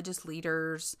 religious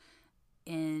leaders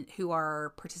who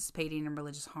are participating in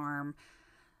religious harm,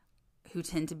 who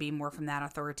tend to be more from that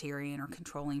authoritarian or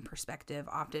controlling perspective,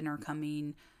 often are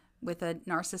coming with a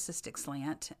narcissistic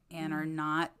slant and are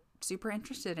not super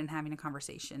interested in having a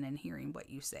conversation and hearing what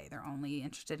you say. They're only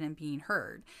interested in being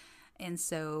heard. And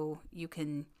so you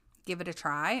can give it a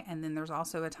try. And then there's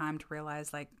also a time to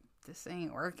realize, like, this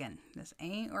ain't working.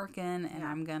 And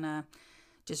I'm going to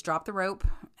just drop the rope,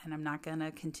 and I'm not going to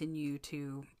continue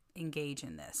to engage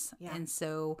in this. Yeah. And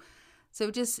so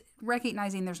just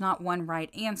recognizing there's not one right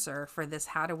answer for this,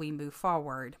 how do we move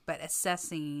forward, but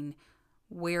assessing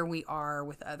where we are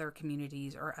with other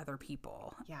communities or other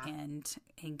people, and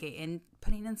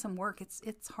putting in some work.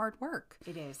 It's hard work.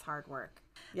 It is hard work.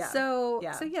 Yeah. So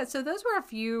those were a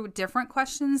few different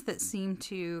questions that seem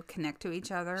to connect to each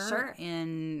other. Sure.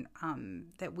 And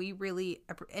that we really,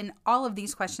 and all of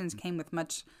these questions came with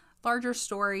much larger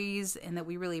stories, and that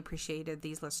we really appreciated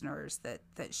these listeners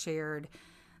that shared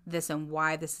this and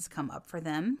why this has come up for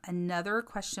them. Another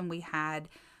question we had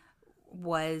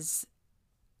was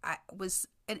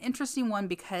an interesting one,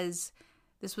 because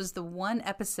this was the one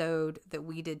episode that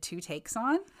we did 2 takes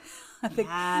on. The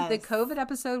COVID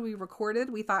episode we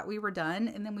recorded, we thought we were done,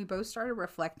 and then we both started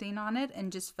reflecting on it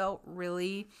and just felt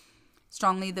really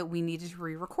strongly that we needed to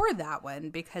re-record that one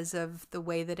because of the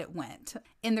way that it went.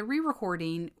 In the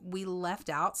re-recording, we left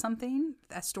out something,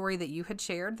 a story that you had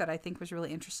shared that I think was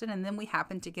really interesting, and then we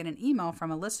happened to get an email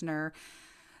from a listener.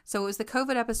 So it was the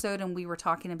COVID episode, and we were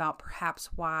talking about perhaps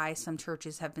why some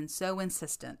churches have been so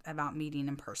insistent about meeting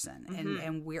in person,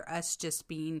 and we're us just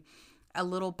being a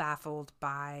little baffled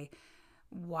by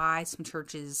why some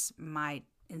churches might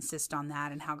insist on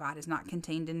that, and how God is not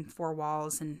contained in 4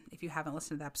 walls. And if you haven't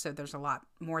listened to the episode, there's a lot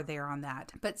more there on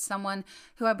that. But someone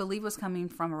who I believe was coming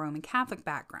from a Roman Catholic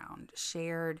background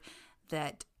shared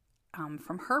that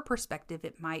from her perspective,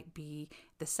 it might be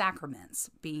the sacraments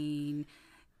being...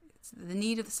 the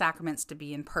need of the sacraments to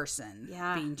be in person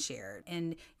being shared.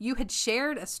 And you had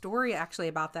shared a story actually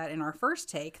about that in our first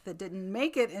take that didn't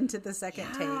make it into the second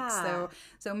take.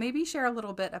 So maybe share a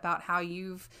little bit about how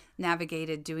you've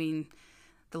navigated doing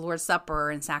the Lord's Supper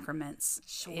and sacraments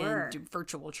in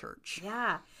virtual church.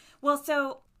 Yeah. Well,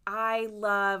 so I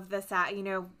love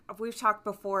we've talked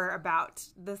before about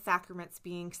the sacraments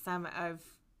being some of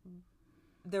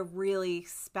the really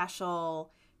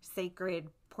special sacred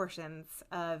portions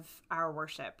of our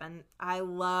worship. And I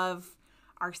love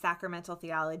our sacramental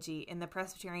theology. In the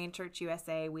Presbyterian Church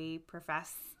USA, we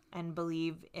profess and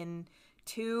believe in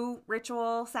 2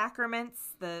 ritual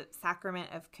sacraments: the sacrament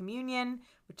of communion,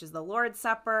 which is the Lord's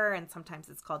Supper, and sometimes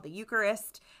it's called the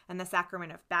Eucharist, and the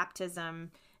sacrament of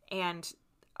baptism. And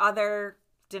other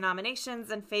denominations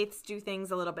and faiths do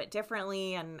things a little bit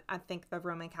differently, and I think the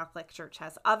Roman Catholic Church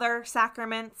has other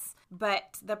sacraments.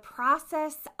 But the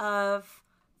process of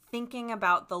thinking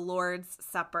about the Lord's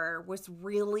Supper was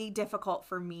really difficult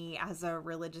for me as a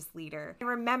religious leader. I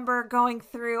remember going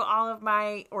through all of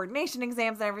my ordination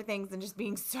exams and everything and just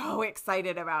being so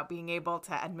excited about being able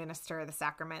to administer the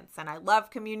sacraments. And I love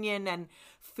communion, and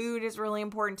food is really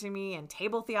important to me, and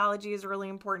table theology is really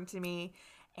important to me.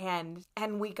 And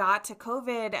we got to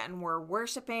COVID, and we're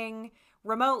worshiping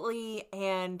remotely,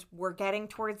 and we're getting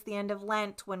towards the end of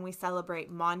Lent when we celebrate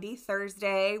Maundy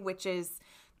Thursday, which is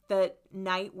the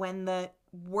night when the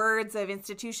words of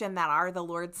institution that are the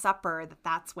Lord's Supper,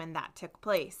 that's when that took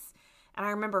place. And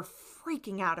I remember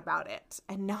freaking out about it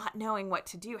and not knowing what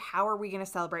to do. How are we going to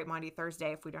celebrate Maundy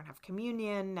Thursday if we don't have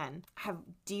communion? And I have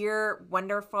dear,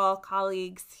 wonderful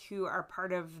colleagues who are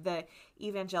part of the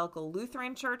Evangelical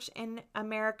Lutheran Church in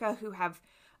America who have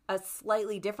a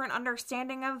slightly different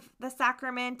understanding of the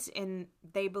sacrament, and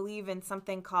they believe in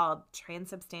something called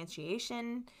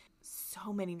transubstantiation.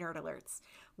 So many nerd alerts,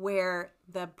 where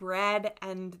the bread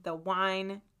and the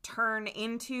wine turn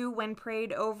into, when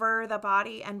prayed over, the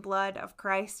body and blood of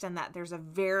Christ, and that there's a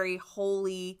very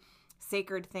holy,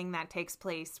 sacred thing that takes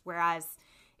place. Whereas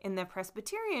in the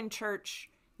Presbyterian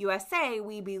Church USA,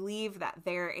 we believe that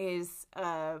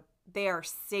they are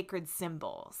sacred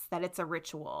symbols, that it's a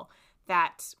ritual,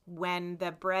 that when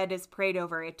the bread is prayed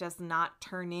over, it does not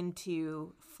turn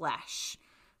into flesh,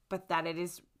 but that it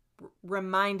is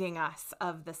reminding us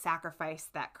of the sacrifice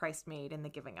that Christ made in the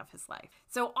giving of his life.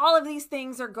 So all of these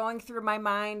things are going through my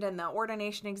mind, and the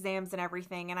ordination exams and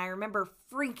everything. And I remember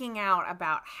freaking out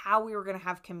about how we were going to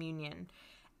have communion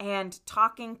and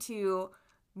talking to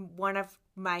one of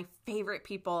my favorite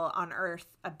people on earth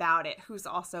about it, who's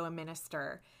also a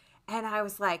minister. And I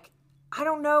was like, I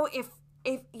don't know if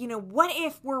what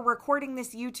if we're recording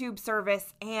this YouTube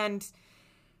service and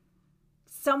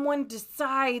someone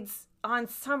decides on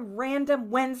some random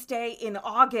Wednesday in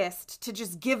August to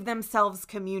just give themselves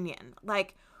communion.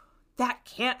 Like, that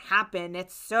can't happen.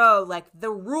 It's so, like,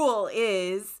 the rule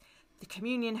is the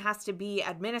communion has to be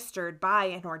administered by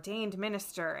an ordained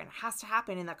minister, and it has to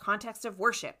happen in the context of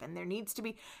worship, and there needs to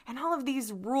be, and all of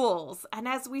these rules. And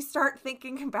as we start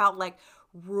thinking about, like,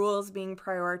 rules being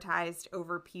prioritized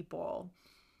over people,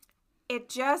 it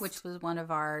just... Which was one of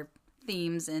our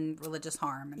themes in religious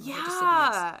harm and religious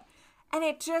yeah. abuse. And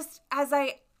it just, as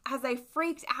I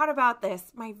freaked out about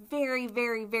this, my very,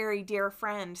 very, very dear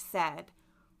friend said,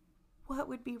 what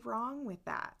would be wrong with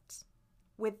that?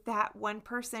 With that one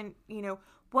person,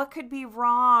 what could be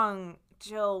wrong,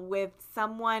 Jill, with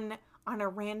someone on a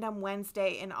random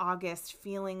Wednesday in August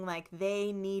feeling like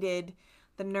they needed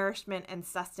the nourishment and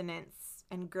sustenance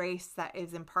and grace that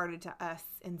is imparted to us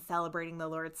in celebrating the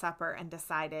Lord's Supper, and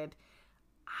decided,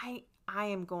 I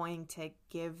am going to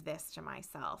give this to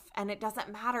myself. And it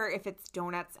doesn't matter if it's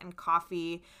donuts and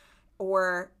coffee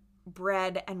or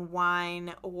bread and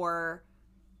wine or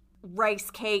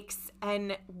rice cakes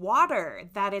and water,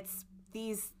 that it's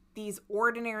these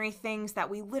ordinary things that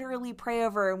we literally pray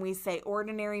over, and we say,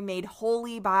 ordinary made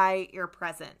holy by your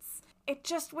presence. It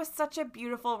just was such a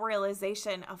beautiful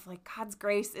realization of, like, God's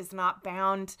grace is not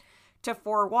bound to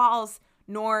four walls,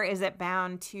 nor is it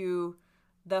bound to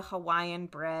the Hawaiian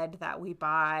bread that we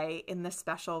buy in the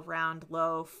special round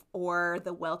loaf, or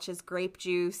the Welch's grape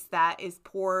juice that is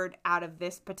poured out of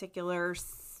this particular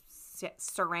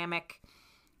ceramic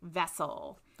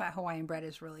vessel. That Hawaiian bread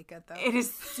is really good, though. It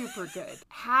is super good.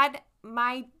 Had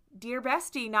my dear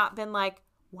bestie not been like,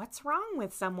 what's wrong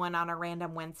with someone on a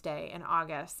random Wednesday in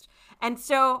August? And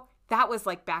so that was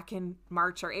like back in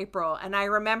March or April. And I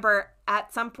remember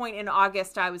at some point in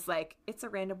August, I was like, it's a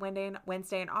random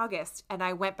Wednesday in August. And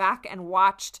I went back and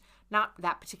watched, not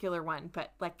that particular one,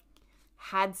 but like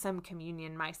had some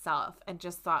communion myself, and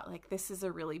just thought, like, this is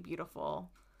a really beautiful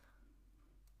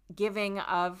giving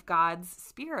of God's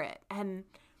Spirit. And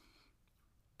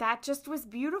that just was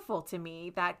beautiful to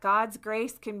me, that God's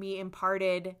grace can be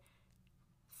imparted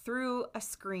through a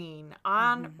screen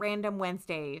on random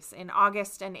Wednesdays in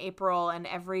August and April and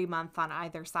every month on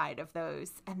either side of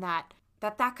those, and that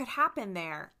could happen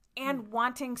there. And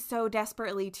wanting so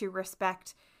desperately to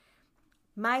respect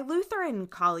my Lutheran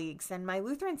colleagues and my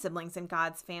Lutheran siblings in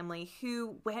God's family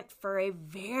who went for a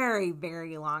very,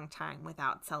 very long time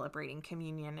without celebrating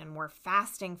communion and were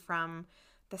fasting from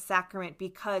the sacrament,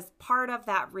 because part of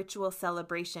that ritual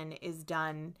celebration is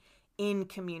done in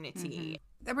community.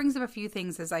 That brings up a few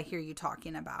things as I hear you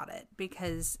talking about it,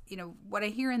 because, what I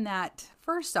hear in that,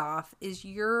 first off, is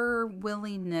your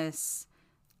willingness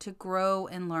to grow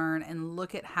and learn and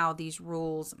look at how these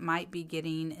rules might be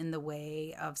getting in the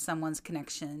way of someone's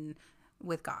connection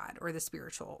with God or the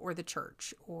spiritual or the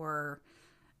church or,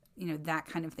 that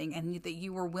kind of thing. And that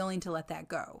you were willing to let that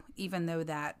go, even though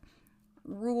that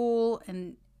rule,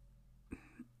 and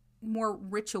more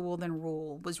ritual than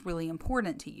rule, was really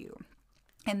important to you.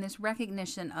 And this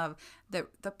recognition of the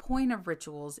point of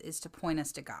rituals is to point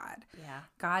us to God. Yeah.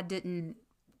 God didn't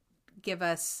give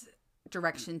us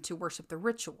direction to worship the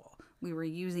ritual. We were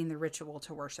using the ritual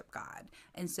to worship God.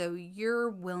 And so your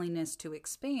willingness to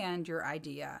expand your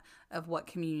idea of what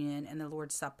communion and the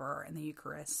Lord's Supper and the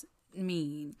Eucharist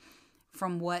mean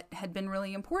from what had been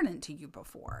really important to you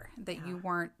before, that you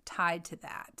weren't tied to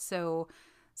that. So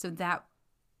that,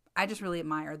 I just really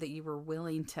admire that you were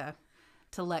willing to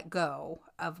let go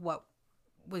of what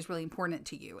was really important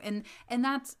to you. And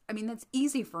that's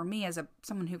easy for me as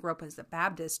someone who grew up as a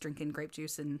Baptist, drinking grape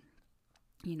juice and,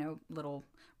 little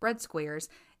bread squares.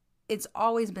 It's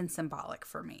always been symbolic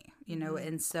for me,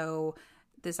 and so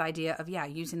this idea of,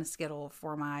 using a Skittle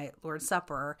for my Lord's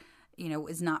Supper,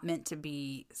 is not meant to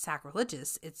be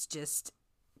sacrilegious. It's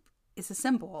a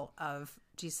symbol of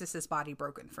Jesus's body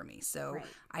broken for me. So right.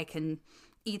 I can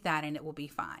eat that and it will be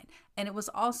fine. And it was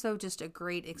also just a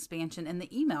great expansion, and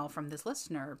the email from this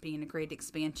listener being a great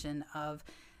expansion of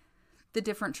the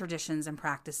different traditions and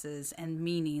practices and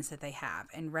meanings that they have,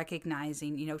 and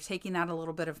recognizing, taking out a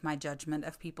little bit of my judgment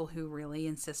of people who really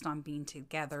insist on being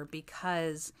together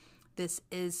because this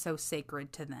is so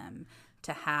sacred to them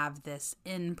to have this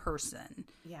in person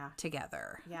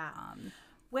together. Yeah.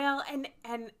 Well,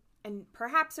 and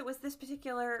perhaps it was this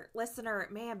particular listener,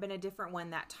 it may have been a different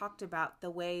one, that talked about the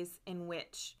ways in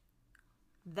which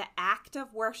the act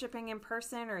of worshiping in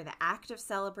person or the act of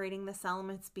celebrating the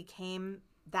elements became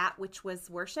that which was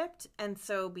worshipped, and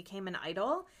so became an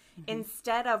idol.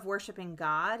 Instead of worshiping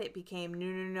God, it became,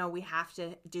 no, we have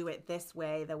to do it this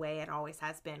way, the way it always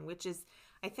has been, which is,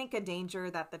 I think, a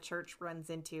danger that the church runs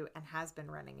into and has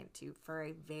been running into for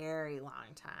a very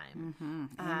long time.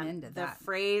 Amen to that. The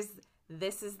phrase,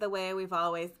 "this is the way we've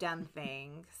always done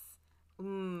things."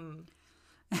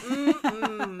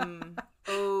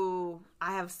 Oh,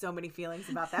 I have so many feelings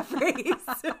about that phrase.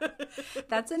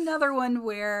 That's another one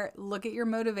where look at your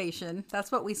motivation.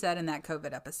 That's what we said in that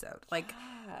COVID episode. Like,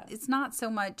 it's not so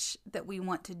much that we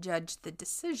want to judge the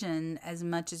decision as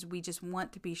much as we just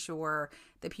want to be sure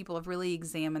that people have really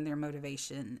examined their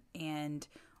motivation and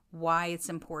why it's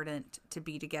important to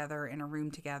be together in a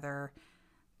room together,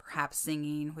 perhaps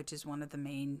singing, which is one of the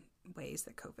main ways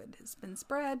that COVID has been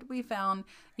spread. We found,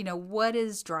 what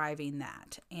is driving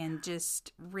that, and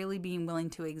just really being willing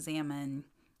to examine,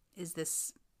 is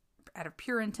this out of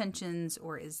pure intentions,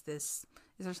 or is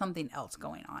there something else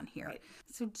going on here? Right.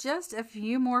 So just a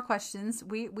few more questions.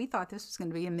 We thought this was going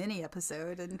to be a mini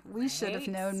episode, and we should have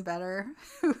known better.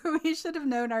 We should have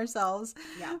known ourselves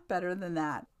better than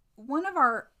that. One of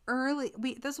our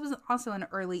this was also an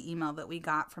early email that we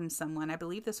got from someone. I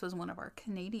believe this was one of our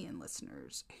Canadian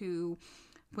listeners who,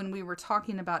 when we were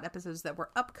talking about episodes that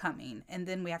were upcoming, and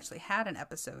then we actually had an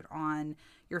episode on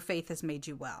Your Faith Has Made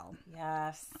You Well.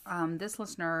 Yes. This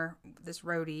listener, this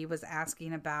roadie, was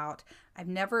asking about,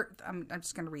 I'm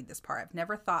just going to read this part. I've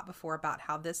never thought before about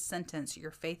how this sentence,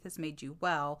 "Your faith has made you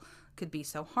well," could be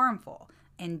so harmful.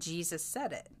 And Jesus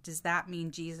said it. Does that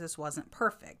mean Jesus wasn't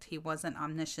perfect? He wasn't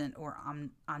omniscient or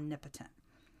omnipotent?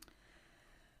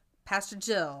 Pastor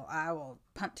Jill, I will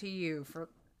punt to you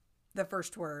for the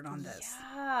first word on this.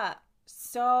 Yeah.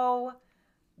 So,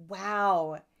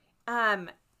 wow.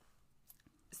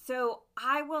 So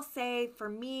I will say, for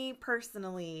me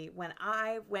personally, when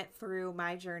I went through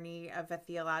my journey of a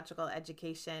theological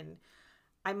education,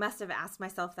 I must have asked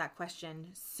myself that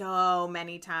question so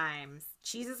many times.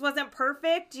 Jesus wasn't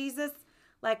perfect.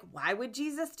 Why would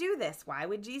Jesus do this? Why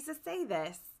would Jesus say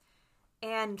this?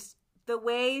 And the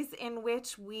ways in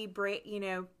which we break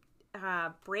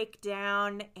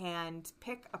down and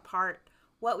pick apart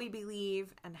what we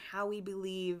believe and how we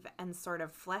believe and sort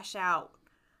of flesh out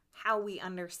how we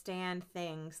understand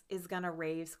things is going to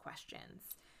raise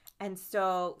questions. And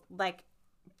so,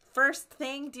 first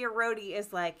thing, dear Rhodey, is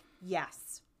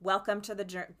yes, welcome to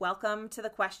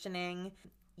the questioning.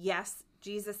 Yes,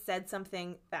 Jesus said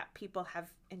something that people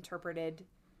have interpreted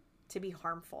to be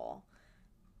harmful.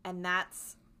 And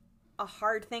that's a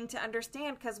hard thing to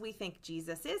understand because we think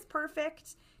Jesus is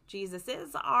perfect. Jesus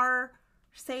is our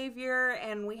Savior,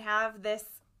 and we have this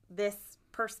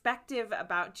perspective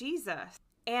about Jesus.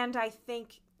 And I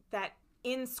think that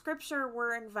in Scripture,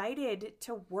 we're invited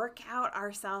to work out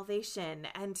our salvation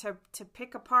and to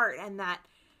pick apart, and that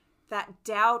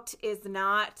doubt is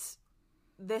not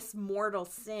this mortal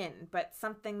sin, but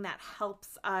something that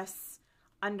helps us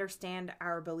understand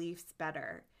our beliefs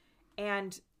better.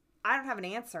 And I don't have an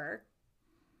answer,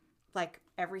 like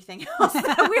everything else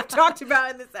that we've talked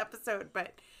about in this episode,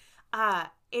 but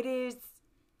it is,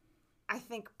 I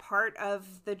think, part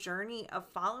of the journey of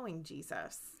following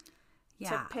Jesus.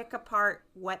 To pick apart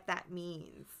what that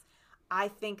means. I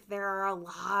think there are a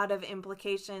lot of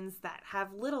implications that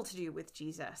have little to do with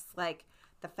Jesus, like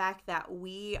the fact that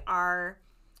we are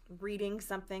reading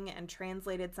something and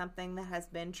translated something that has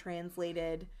been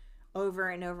translated over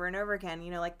and over and over again,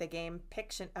 like the game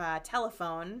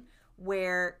Telephone,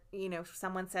 where,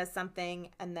 someone says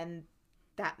something and then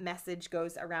that message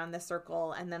goes around the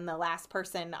circle, and then the last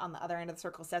person on the other end of the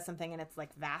circle says something, and it's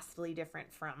vastly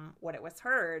different from what it was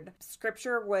heard.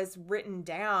 Scripture was written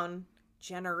down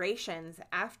generations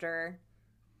after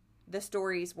the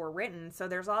stories were written, so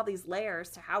there's all these layers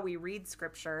to how we read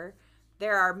Scripture.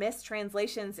 There are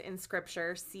mistranslations in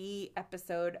Scripture. See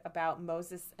episode about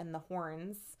Moses and the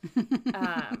horns.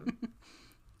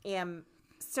 And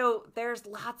so there's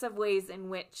lots of ways in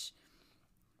which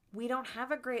we don't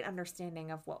have a great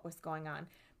understanding of what was going on.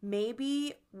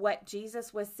 Maybe what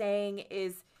Jesus was saying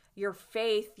is your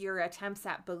faith, your attempts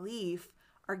at belief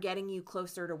are getting you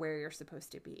closer to where you're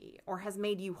supposed to be, or has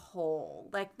made you whole.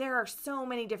 There are so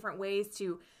many different ways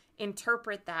to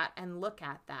interpret that and look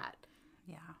at that.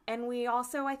 Yeah. And we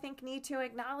also, I think, need to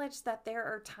acknowledge that there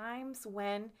are times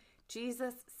when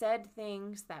Jesus said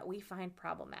things that we find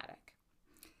problematic.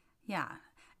 Yeah.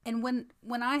 And when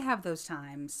I have those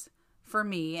times, for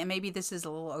me, and maybe this is a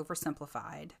little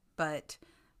oversimplified, but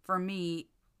for me,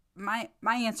 my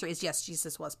answer is yes,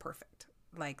 Jesus was perfect.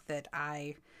 Like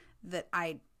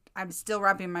I'm still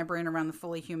wrapping my brain around the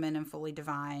fully human and fully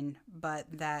divine, but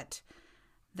that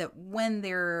when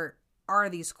there are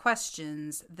these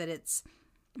questions, that it's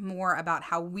more about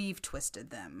how we've twisted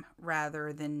them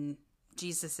rather than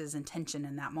Jesus's intention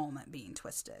in that moment being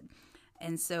twisted.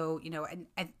 And so,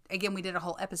 and again, we did a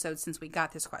whole episode since we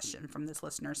got this question from this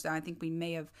listener, so I think we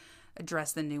may have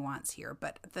addressed the nuance here.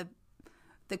 But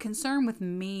the concern with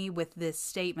me with this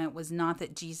statement was not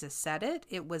that Jesus said it.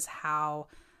 It was how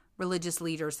religious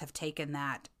leaders have taken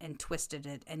that and twisted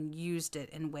it and used it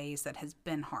in ways that has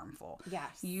been harmful.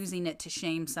 Yes. Using it to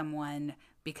shame someone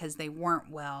because they weren't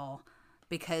well,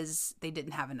 because they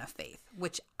didn't have enough faith,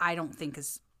 which I don't think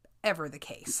is ever the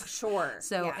case. Sure.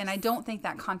 So, yes. And I don't think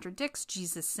that contradicts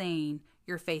Jesus saying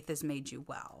your faith has made you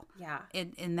well. Yeah.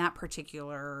 In that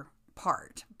particular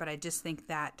part. But I just think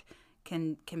that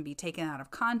can be taken out of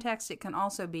context. It can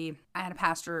also be, I had a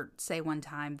pastor say one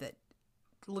time that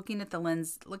looking at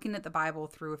the Bible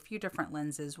through a few different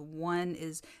lenses. One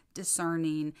is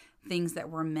discerning things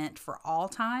that were meant for all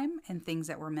time and things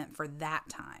that were meant for that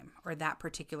time or that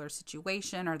particular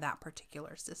situation or that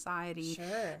particular society.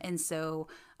 Sure. And so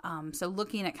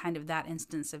looking at kind of that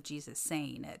instance of Jesus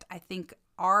saying it, I think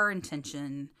our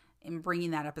intention in bringing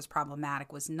that up as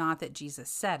problematic was not that Jesus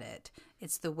said it.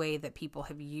 It's the way that people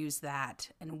have used that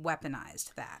and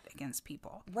weaponized that against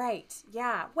people. Right.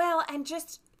 Yeah. Well, and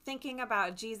just thinking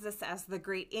about Jesus as the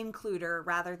great includer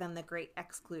rather than the great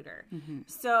excluder. Mm-hmm.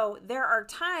 So there are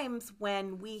times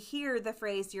when we hear the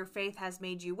phrase, your faith has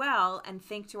made you well, and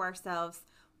think to ourselves,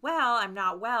 well, I'm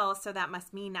not well, so that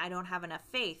must mean I don't have enough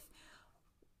faith.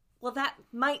 Well, that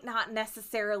might not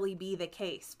necessarily be the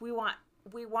case. We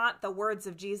want the words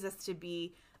of Jesus to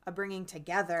be a bringing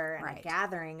together and a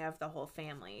gathering of the whole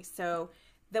family. So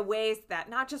the ways that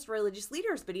not just religious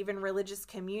leaders, but even religious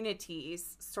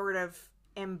communities sort of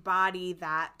embody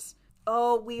that,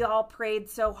 oh, we all prayed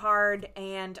so hard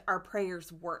and our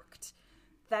prayers worked.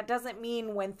 That doesn't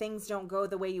mean when things don't go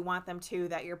the way you want them to,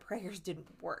 that your prayers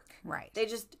didn't work. Right. They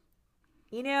just,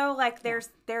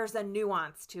 there's a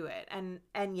nuance to it. And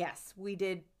yes, we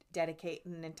did dedicate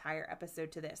an entire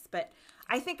episode to this, but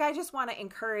I think I just want to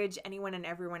encourage anyone and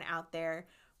everyone out there,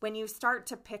 when you start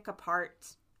to pick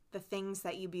apart the things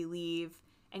that you believe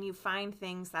and you find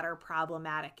things that are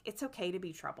problematic, it's okay to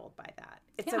be troubled by that.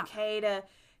 It's okay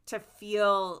to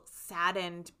feel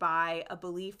saddened by a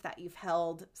belief that you've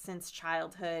held since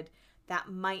childhood that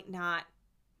might not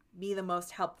be the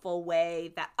most helpful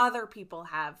way that other people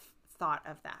have thought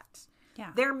of that.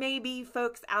 Yeah. There may be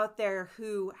folks out there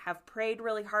who have prayed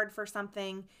really hard for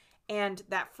something, and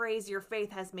that phrase, your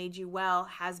faith has made you well,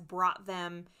 has brought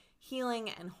them healing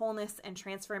and wholeness and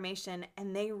transformation,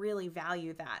 and they really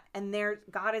value that. And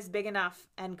God is big enough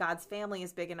and God's family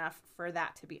is big enough for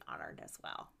that to be honored as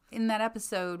well. In that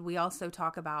episode, we also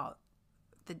talk about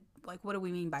what do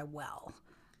we mean by well?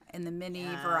 And the many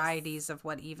varieties of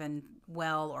what even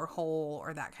well or whole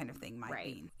or that kind of thing might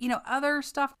mean. Other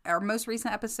stuff, our most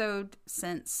recent episode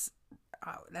since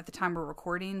at the time we're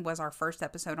recording was our first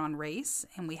episode on race.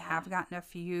 And we have gotten a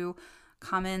few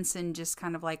comments and just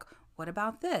kind of like, what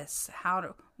about this?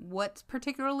 What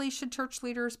particularly should church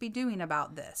leaders be doing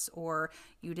about this? Or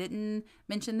you didn't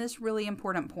mention this really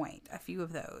important point, a few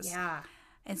of those. Yeah.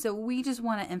 And so we just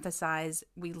want to emphasize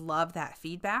we love that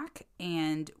feedback,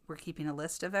 and we're keeping a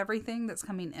list of everything that's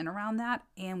coming in around that.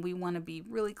 And we want to be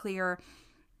really clear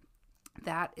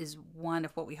that is one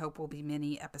of what we hope will be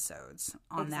many episodes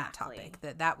on that topic.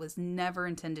 That was never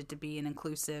intended to be an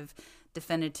inclusive,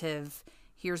 definitive,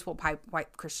 here's what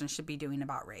white Christians should be doing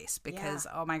about race. Because,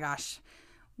 oh my gosh,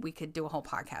 we could do a whole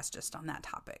podcast just on that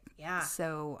topic. Yeah.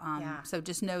 So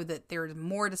just know that there's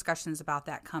more discussions about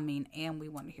that coming, and we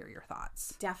want to hear your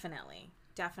thoughts. Definitely.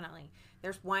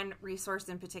 There's one resource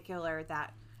in particular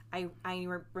that I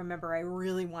remember I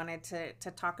really wanted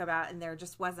to talk about, and there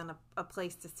just wasn't a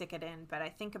place to stick it in. But I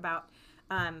think about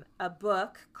a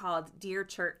book called Dear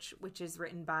Church, which is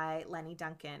written by Lenny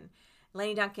Duncan.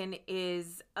 Lenny Duncan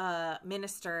is a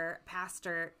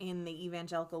pastor in the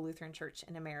Evangelical Lutheran Church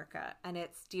in America. And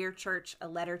it's Dear Church, a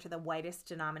letter to the whitest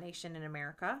denomination in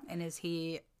America. And is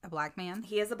he a black man?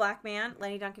 He is a black man.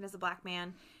 Lenny Duncan is a black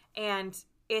man. And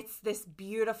it's this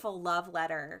beautiful love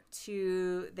letter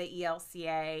to the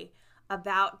ELCA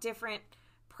about different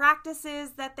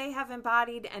practices that they have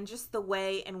embodied and just the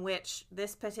way in which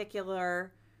this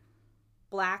particular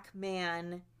black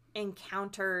man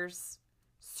encounters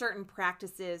certain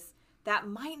practices that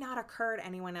might not occur to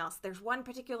anyone else. There's one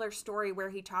particular story where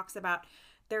he talks about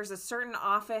there's a certain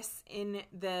office in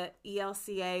the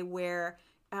ELCA where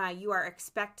you are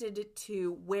expected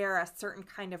to wear a certain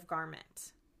kind of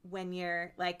garment. When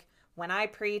you're like, when I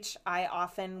preach, I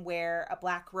often wear a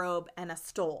black robe and a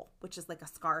stole, which is like a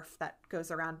scarf that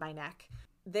goes around my neck.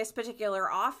 This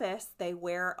particular office, they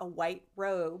wear a white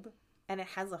robe and it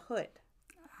has a hood.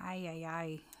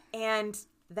 Aye. And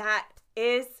that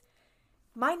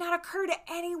might not occur to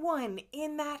anyone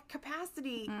in that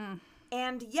capacity.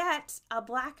 And yet, a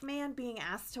black man being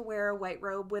asked to wear a white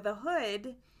robe with a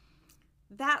hood,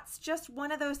 that's just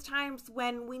one of those times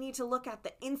when we need to look at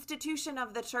the institution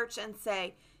of the church and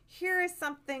say, here is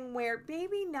something where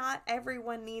maybe not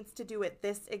everyone needs to do it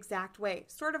this exact way.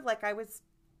 Sort of like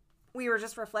we were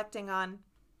just reflecting on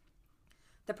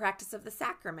the practice of the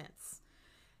sacraments.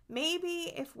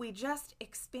 Maybe if we just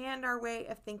expand our way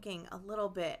of thinking a little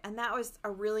bit, and that was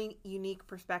a really unique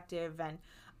perspective, and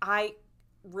I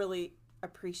really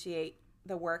appreciate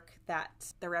the work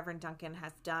that the Reverend Duncan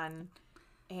has done,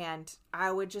 and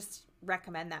I would just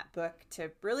recommend that book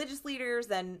to religious leaders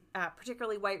and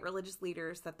particularly white religious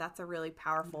leaders, that's a really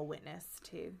powerful witness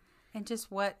to. And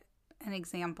just what an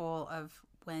example of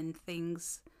when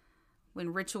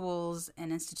rituals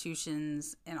and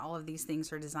institutions and all of these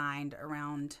things are designed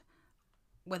around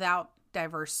without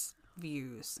diverse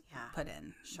views put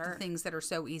in. Sure. The things that are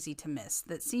so easy to miss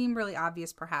that seem really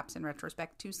obvious perhaps in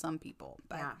retrospect to some people.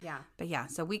 But yeah,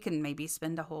 so we can maybe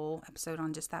spend a whole episode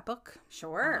on just that book.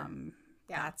 Sure.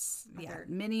 That's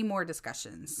many more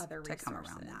discussions to come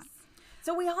around that.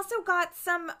 So we also got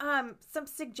some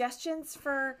suggestions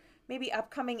for maybe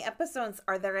upcoming episodes.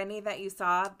 Are there any that you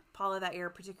saw, Paula, that you're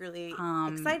particularly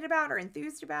excited about or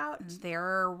enthused about?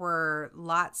 There were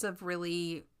lots of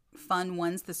really fun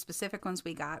ones. The specific ones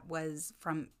we got was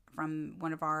from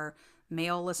one of our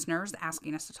male listeners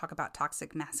asking us to talk about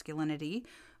toxic masculinity,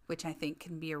 which I think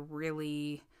can be a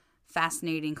really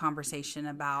fascinating conversation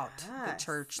about the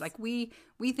church. Like we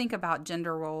think about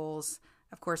gender roles,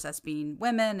 of course, us being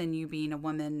women and you being a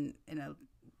woman in a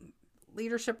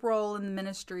leadership role in the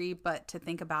ministry, but to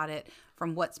think about it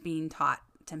from what's being taught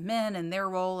to men and their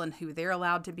role and who they're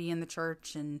allowed to be in the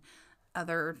church and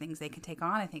other things they can take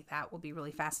on. I think that will be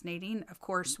really fascinating. Of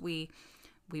course, we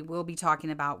will be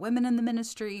talking about women in the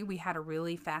ministry. We had a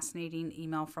really fascinating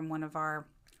email from one of our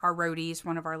roadies,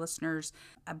 one of our listeners,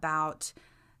 about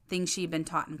things she'd been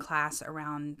taught in class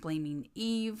around blaming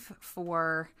Eve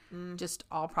for just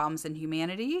all problems in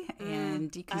humanity and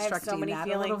deconstructing that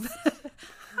a little bit.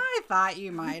 I thought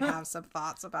you might have some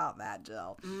thoughts about that,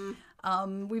 Jill.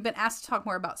 We've been asked to talk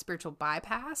more about spiritual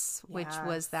bypass, which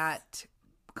was that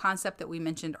concept that we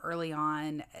mentioned early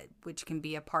on, which can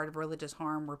be a part of religious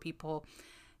harm where people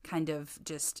kind of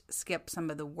just skip some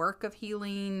of the work of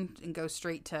healing and go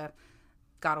straight to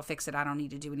God will fix it. I don't need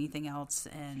to do anything else.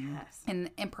 And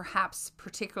perhaps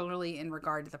particularly in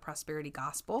regard to the prosperity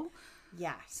gospel.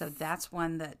 Yes. So that's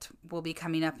one that will be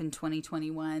coming up in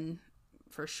 2021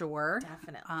 for sure.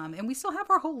 Definitely. And we still have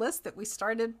our whole list that we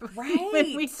started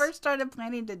when we first started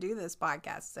planning to do this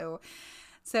podcast.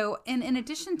 So in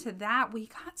addition to that,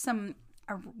 we've had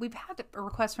a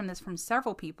request from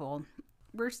several people.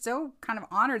 We're so kind of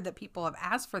honored that people have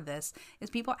asked for this, is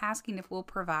people asking if we'll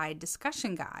provide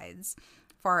discussion guides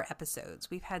for our episodes.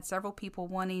 We've had several people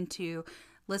wanting to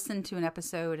listen to an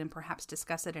episode and perhaps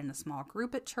discuss it in a small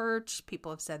group at church.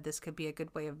 People have said this could be a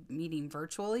good way of meeting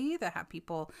virtually, to have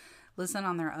people listen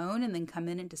on their own and then come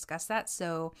in and discuss that.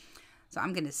 So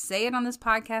I'm going to say it on this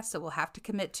podcast, so we'll have to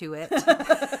commit to it.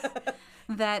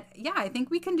 That, I think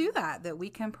we can do that we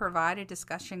can provide a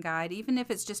discussion guide, even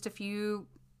if it's just a few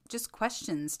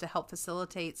questions to help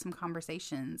facilitate some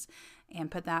conversations,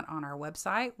 and put that on our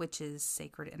website, which is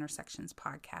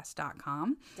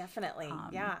sacredintersectionspodcast.com. Definitely.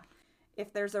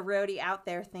 If there's a roadie out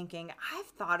there thinking, I've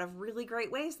thought of really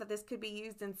great ways that this could be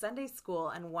used in Sunday school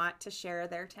and want to share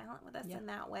their talent with us in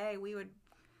that way, we would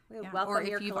welcome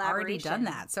your collaboration. Or if you've already done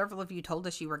that. Several of you told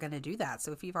us you were going to do that.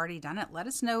 So if you've already done it, let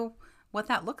us know what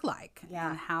that looked like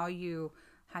and how you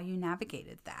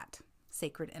navigated that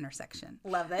sacred intersection.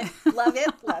 Love it. Love it.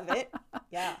 Love it.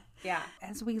 Yeah.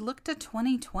 As we look to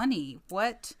 2020,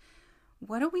 what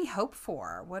do we hope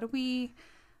for? What do we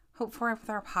hope for with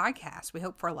our podcast? We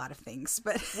hope for a lot of things,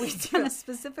 but we kind of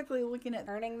specifically looking at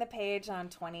turning the page on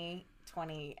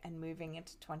 2020 and moving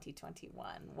into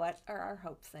 2021. What are our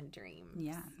hopes and dreams?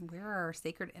 Yeah. Where are our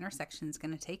sacred intersections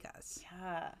going to take us?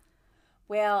 Yeah.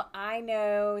 Well, I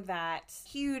know that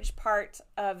huge part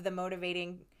of the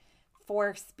motivating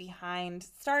force behind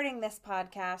starting this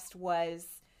podcast was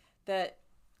the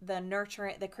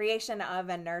creation of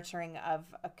and nurturing of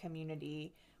a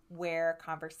community where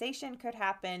conversation could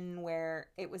happen, where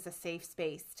it was a safe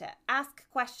space to ask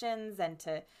questions and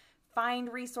to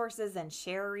find resources and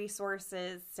share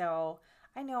resources. So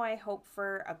I hope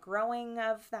for a growing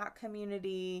of that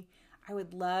community. I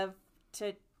would love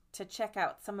to check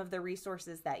out some of the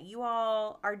resources that you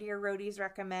all, our dear roadies,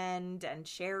 recommend and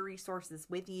share resources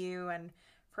with you, and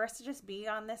for us to just be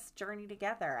on this journey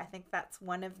together. I think that's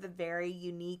one of the very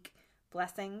unique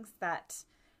blessings that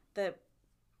the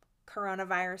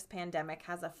coronavirus pandemic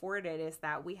has afforded, is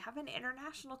that we have an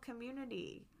international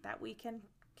community that we can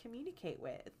communicate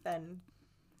with, and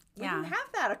we didn't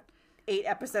have that 8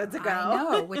 episodes ago. I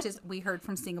know, which is, we heard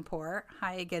from Singapore.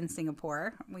 Hi again,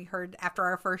 Singapore. We heard after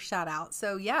our first shout out.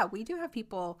 So yeah, we do have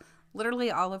people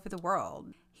literally all over the world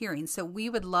hearing. So we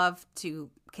would love to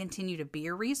continue to be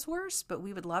a resource, but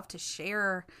we would love to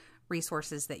share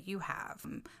resources that you have.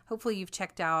 Hopefully you've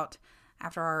checked out,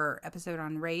 after our episode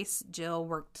on race, Jill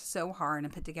worked so hard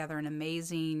and put together an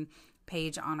amazing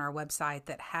page on our website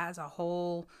that has a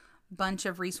whole bunch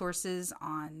of resources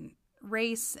on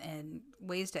race and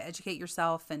ways to educate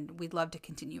yourself, and we'd love to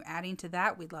continue adding to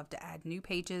that. We'd love to add new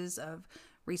pages of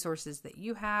resources that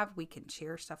you have. We can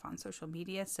share stuff on social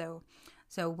media. So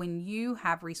when you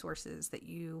have resources that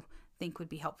you think would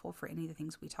be helpful for any of the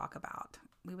things we talk about,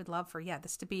 we would love for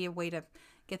this to be a way to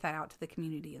get that out to the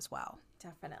community as well.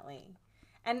 Definitely.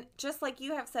 And just like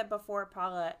you have said before,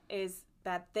 Paula, is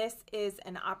that this is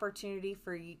an opportunity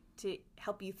for you to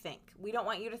help you think. We don't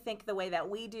want you to think the way that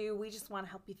we do. We just want to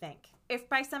help you think. If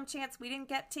by some chance we didn't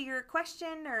get to your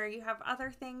question, or you have other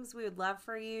things, we would love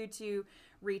for you to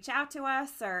reach out to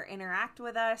us or interact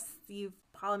with us.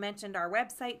 Paula mentioned our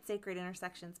website,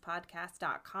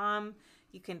 sacredintersectionspodcast.com.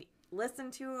 You can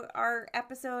listen to our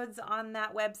episodes on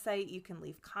that website. You can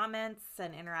leave comments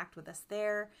and interact with us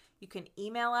there. You can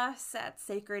email us at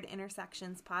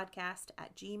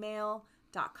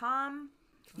sacredintersectionspodcast@gmail.com.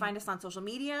 You can find us on social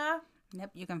media.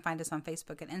 Yep, you can find us on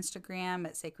Facebook and Instagram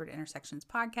at Sacred Intersections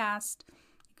Podcast.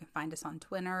 You can find us on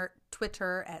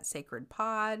Twitter at Sacred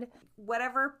Pod.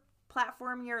 Whatever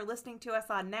platform you're listening to us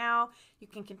on now, you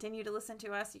can continue to listen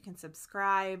to us. You can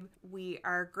subscribe. We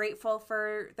are grateful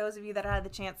for those of you that had the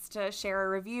chance to share a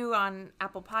review on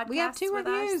Apple Podcasts. We have 2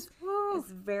 reviews.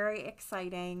 It's very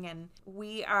exciting, and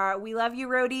we love you,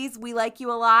 roadies. We like you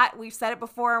a lot. We've said it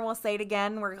before and we'll say it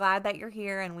again. We're glad that you're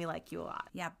here and we like you a lot.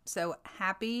 Yep. So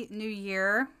happy New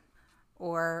Year,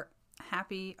 or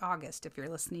happy August if you're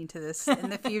listening to this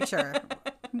in the future.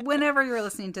 Whenever you're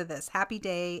listening to this, happy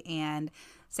day and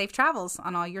safe travels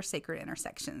on all your sacred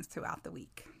intersections throughout the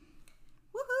week.